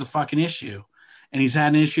sudden he has a fucking issue. And he's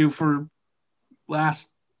had an issue for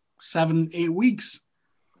last 7-8 weeks.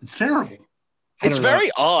 It's terrible. It's very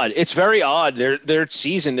odd. It's very odd. Their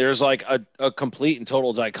season, there's like a complete and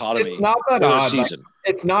total dichotomy. It's not that odd. Season.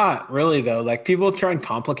 It's not really though. Like people try and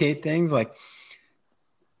complicate things. Like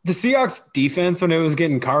the Seahawks defense, when it was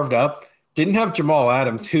getting carved up, didn't have Jamal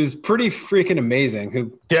Adams, who's pretty freaking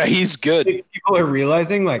amazing. Yeah, he's good. People are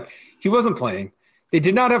realizing like he wasn't playing. They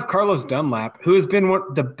did not have Carlos Dunlap, who has been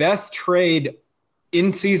the best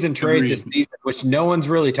in-season trade this season, which no one's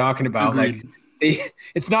really talking about. Agreed. Like,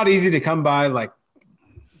 it's not easy to come by. Like,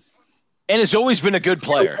 and has always been a good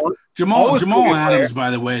player. Jamal Adams, by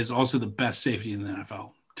the way, is also the best safety in the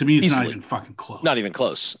NFL. To me, it's not even fucking close. Not even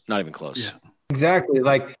close. Yeah, exactly.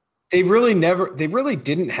 Like they really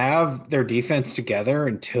didn't have their defense together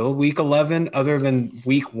until week 11, other than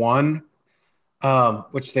week 1,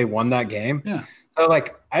 which they won that game. Yeah. So,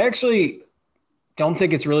 like, I actually don't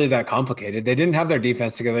think it's really that complicated. They didn't have their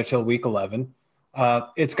defense together till week 11.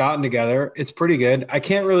 It's gotten together. It's pretty good. I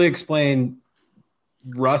can't really explain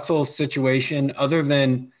Russell's situation other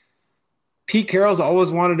than Pete Carroll's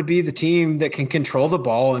always wanted to be the team that can control the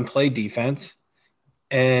ball and play defense.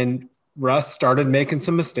 And Russ started making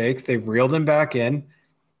some mistakes. They reeled him back in,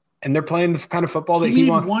 and they're playing the kind of football that he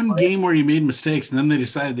wants. One game where he made mistakes, and then they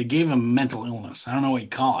decided they gave him mental illness. I don't know what you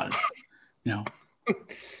call it.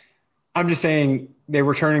 I'm just saying they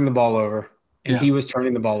were turning the ball over, and he was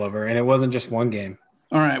turning the ball over, and it wasn't just one game.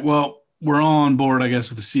 All right, well, we're all on board, I guess,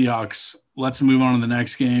 with the Seahawks. Let's move on to the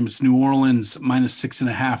next game. It's New Orleans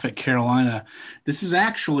 -6.5 at Carolina. This is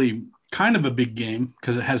actually kind of a big game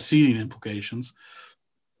because it has seeding implications.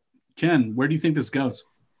 Ken, where do you think this goes?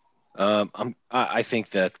 I think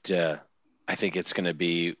it's going to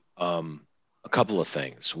be a couple of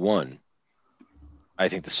things. One, I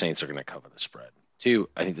think the Saints are going to cover the spread. 2,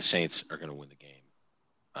 I think the Saints are going to win the game.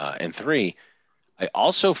 And 3, I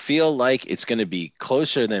also feel like it's going to be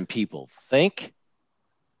closer than people think,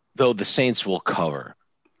 though the Saints will cover.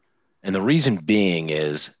 And the reason being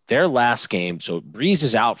is their last game. So Breeze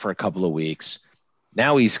is out for a couple of weeks.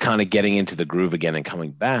 Now he's kind of getting into the groove again and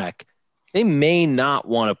coming back. They may not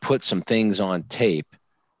want to put some things on tape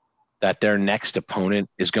that their next opponent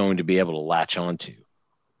is going to be able to latch onto.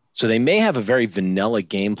 So they may have a very vanilla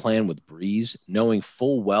game plan with Breeze, knowing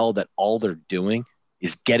full well that all they're doing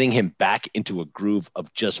is getting him back into a groove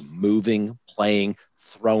of just moving, playing,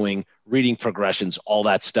 throwing, reading progressions, all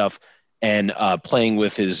that stuff, and playing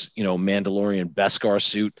with his, Mandalorian Beskar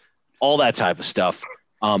suit, all that type of stuff.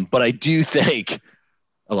 But I do think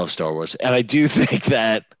 – I love Star Wars, and I do think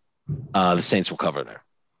that the Saints will cover there.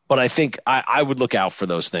 But I think I would look out for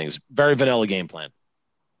those things. Very vanilla game plan.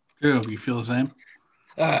 Drew, you feel the same?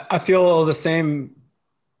 I feel the same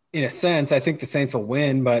in a sense. I think the Saints will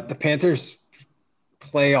win, but the Panthers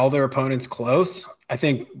play all their opponents close. I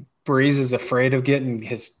think Breeze is afraid of getting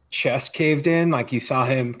his chest caved in. Like you saw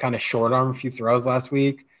him kind of short arm a few throws last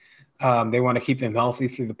week. They want to keep him healthy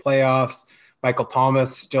through the playoffs. Michael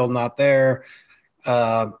Thomas still not there.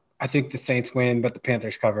 I think the Saints win, but the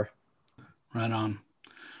Panthers cover. Right on.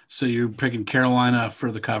 So you're picking Carolina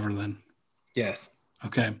for the cover then? Yes.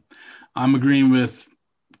 Okay. I'm agreeing with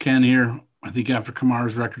Ken here. I think after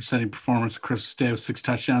Kamara's record-setting performance, Chris Day with 6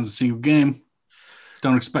 touchdowns in a single game.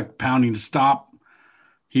 Don't expect pounding to stop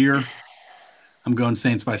here. I'm going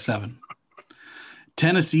Saints by 7.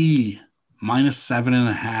 Tennessee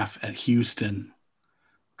 -7.5 at Houston.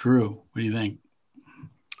 Drew, what do you think?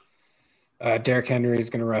 Derrick Henry is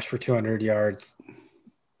going to rush for 200 yards.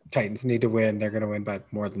 Titans need to win. They're going to win by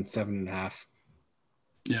more than 7.5.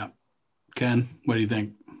 Yeah. Ken, what do you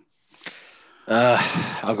think?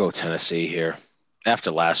 I'll go Tennessee here. After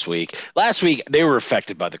last week, they were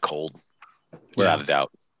affected by the cold, without a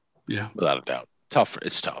doubt. Yeah, without a doubt. Tough.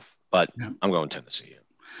 It's tough, but I'm going Tennessee here.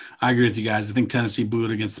 I agree with you guys. I think Tennessee blew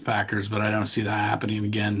it against the Packers, but I don't see that happening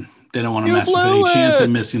again. They don't want to mess with any chance of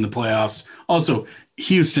missing the playoffs. Also,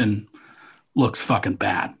 Houston looks fucking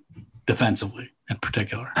bad defensively in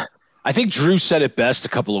particular. I think Drew said it best a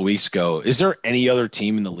couple of weeks ago. Is there any other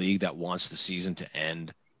team in the league that wants the season to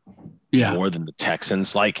end more than the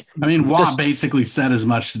Texans? Watt basically said as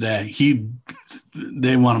much today.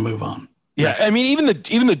 They want to move on. Yeah, I mean, even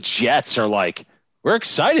the Jets are like, we're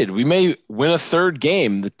excited. We may win a third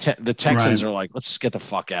game. The Texans are like, let's get the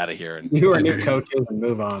fuck out of here. And you are new coaches and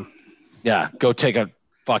move on. Yeah, go take a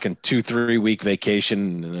fucking 2-3 week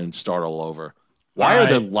vacation and then start all over. Why are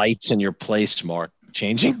the lights in your place, Mark,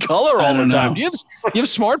 changing color all the time? Do you have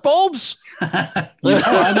smart bulbs? I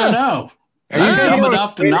don't know. Are you dumb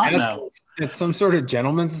enough to not know? It's some sort of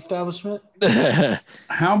gentleman's establishment.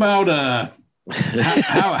 How about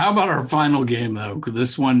how about our final game though?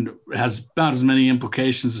 This one has about as many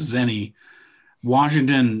implications as any.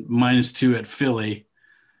 Washington -2 at Philly.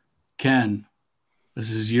 Ken,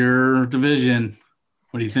 this is your division.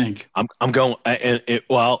 What do you think? I'm going.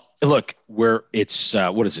 Well, look, it's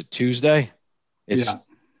what is it? Tuesday.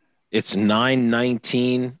 It's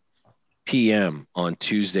 9:19 p.m. on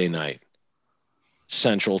Tuesday night,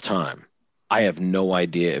 Central Time. I have no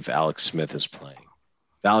idea if Alex Smith is playing.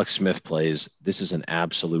 If Alex Smith plays, this is an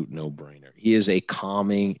absolute no-brainer. He is a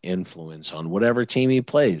calming influence on whatever team he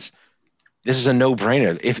plays. This is a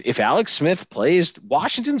no-brainer. If Alex Smith plays,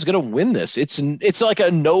 Washington's going to win this. It's like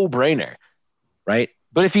a no-brainer, right?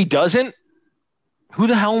 But if he doesn't, who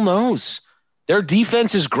the hell knows? Their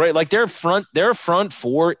defense is great. Like their front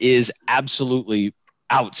four is absolutely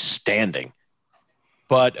outstanding.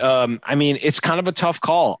 But I mean, it's kind of a tough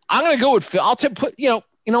call. I'm going to go with Phil. You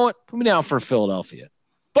know what? Put me down for Philadelphia.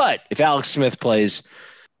 But if Alex Smith plays,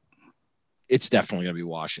 it's definitely going to be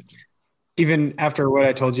Washington. Even after what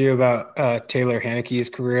I told you about Taylor Heinicke's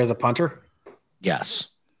career as a punter? Yes.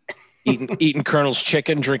 Eating Colonel's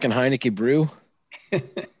chicken, drinking Heineke brew.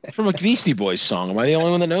 From a Beastie Boys song. Am I the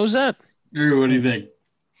only one that knows that? Drew, what do you think?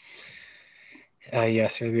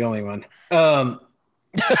 Yes, you're the only one. I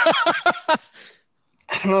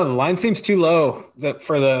don't know. The line seems too low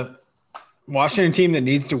for the Washington team that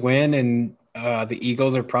needs to win, and the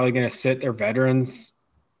Eagles are probably going to sit their veterans.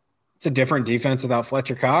 It's a different defense without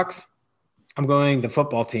Fletcher Cox. I'm going the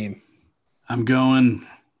football team. I'm going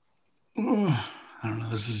I don't know.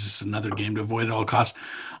 This is just another game to avoid at all costs.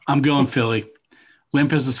 I'm going Philly.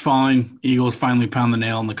 Olympus is falling. Eagles finally pound the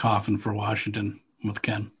nail in the coffin for Washington with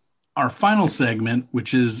Ken. Our final segment,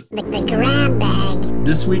 which is the grab bag.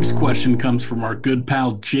 This week's question comes from our good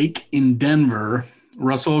pal Jake in Denver.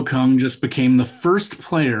 Russell Okung just became the first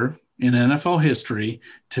player in NFL history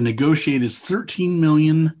to negotiate his $13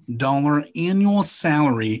 million annual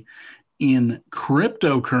salary in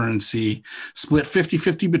cryptocurrency, split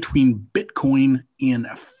 50-50 between Bitcoin and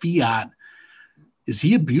fiat. Is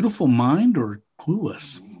he a beautiful mind or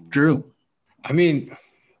clueless? Drew? I mean,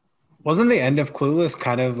 wasn't the end of Clueless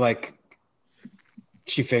kind of like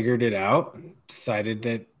she figured it out, decided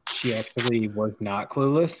that she actually was not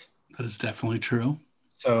clueless? That is definitely true.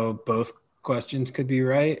 So both questions could be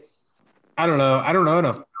right. I don't know. I don't know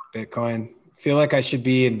enough about Bitcoin. I feel like I should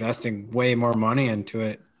be investing way more money into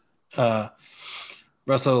it.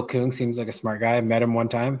 Russell Okung seems like a smart guy. I met him one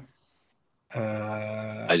time.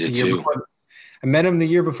 I did too. I met him the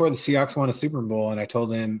year before the Seahawks won a Super Bowl, and I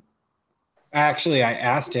told him, I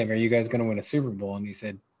asked him, are you guys going to win a Super Bowl? And he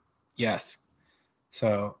said, yes.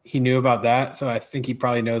 So he knew about that. So I think he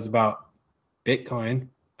probably knows about Bitcoin.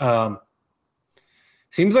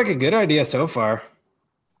 Seems like a good idea so far.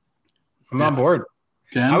 I'm on board.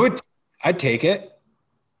 Yeah. I'd take it.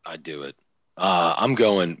 I'd do it. I'm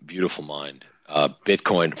going beautiful mind.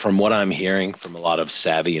 Bitcoin, from what I'm hearing from a lot of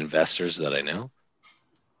savvy investors that I know,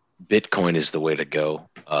 Bitcoin is the way to go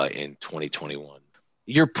in 2021.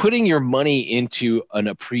 You're putting your money into an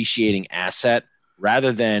appreciating asset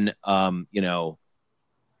rather than,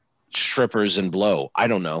 strippers and blow. I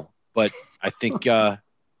don't know, but I think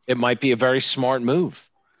it might be a very smart move.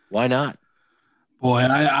 Why not? Boy,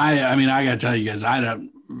 I mean, I got to tell you guys,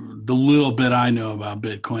 the little bit I know about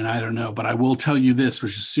Bitcoin, I don't know, but I will tell you this,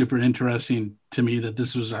 which is super interesting to me, that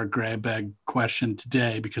this was our grab bag question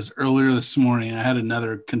today, because earlier this morning, I had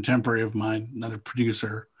another contemporary of mine, another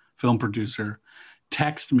producer, film producer,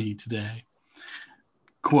 text me today,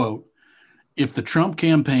 quote, if the Trump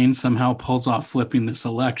campaign somehow pulls off flipping this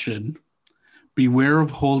election, beware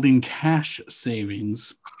of holding cash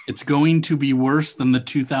savings. It's going to be worse than the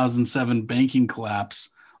 2007 banking collapse.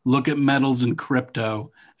 Look at metals and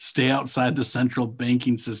crypto. Stay outside the central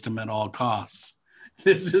banking system at all costs.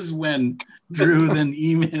 This is when Drew then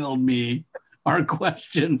emailed me our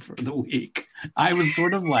question for the week. I was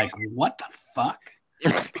sort of like, what the fuck?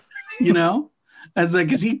 I was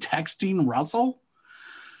like, is he texting Russell?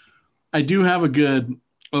 I do have a good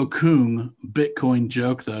Okung Bitcoin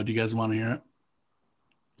joke, though. Do you guys want to hear it?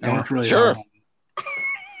 Yeah, really sure. Hard.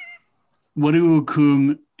 What do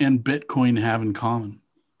Okung and Bitcoin have in common?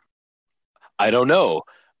 I don't know.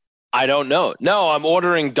 No, I'm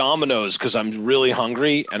ordering Domino's because I'm really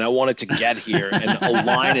hungry and I want it to get here and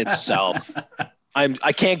align itself.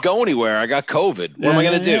 I can't go anywhere. I got COVID. What am I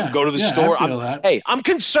going to do? Yeah. Go to the store? I'm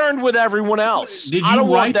concerned with everyone else. Did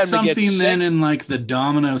you write something then in like the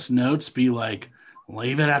Domino's notes? Be like,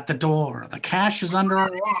 leave it at the door. The cash is under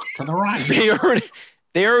a rock to the right.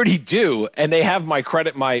 They already do, and they have my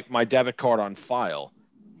debit card on file.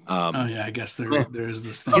 I guess there is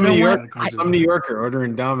this thing. I'm New Yorker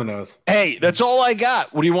ordering Domino's. Hey, that's all I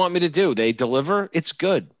got. What do you want me to do? They deliver? It's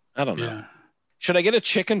good. I don't know. Yeah. Should I get a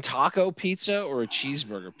chicken taco pizza or a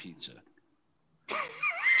cheeseburger pizza?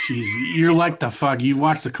 Jeez, you're like the fuck. You've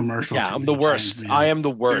watched the commercial. Yeah, I'm the worst. I am the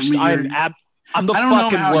worst. I'm the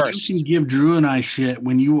fucking worst. You can give Drew and I shit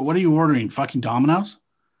when what are you ordering? Fucking Domino's?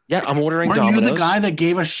 Yeah, I'm ordering Weren't Domino's. you the guy that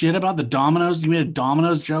gave a shit about the Domino's? You made a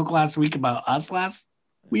Domino's joke last week about us last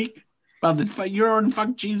week? About you're ordering fuck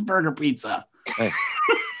cheeseburger pizza. Hey.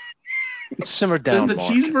 Simmer down. Does the Mark,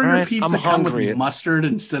 cheeseburger right? pizza come with mustard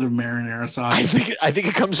instead of marinara sauce? I think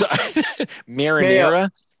it comes marinara.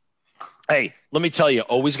 Hey, let me tell you,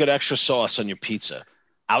 always get extra sauce on your pizza.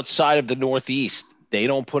 Outside of the Northeast, they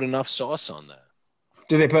don't put enough sauce on that.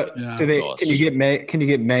 Do they put? Yeah. Can you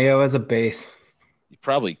get mayo as a base? You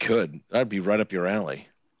probably could. That'd be right up your alley.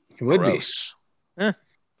 It would Gross. be. All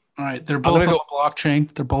right, they're both on the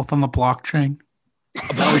blockchain. They're both on the blockchain.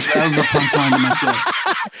 That was the punchline to my joke.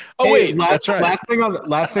 Oh wait, that's right. Last thing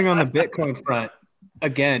on the Bitcoin front.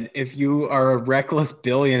 Again, if you are a reckless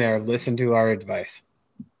billionaire, listen to our advice.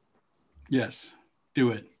 Yes,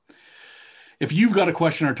 do it. If you've got a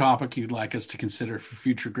question or topic you'd like us to consider for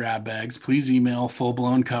future grab bags, please email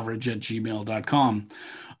fullblowncoverage@gmail.com.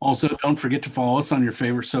 Also, don't forget to follow us on your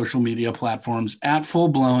favorite social media platforms at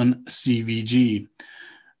fullblown.cvg.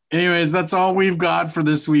 Anyways, that's all we've got for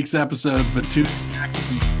this week's episode, but tune in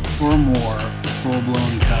next week for more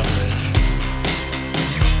full-blown coverage.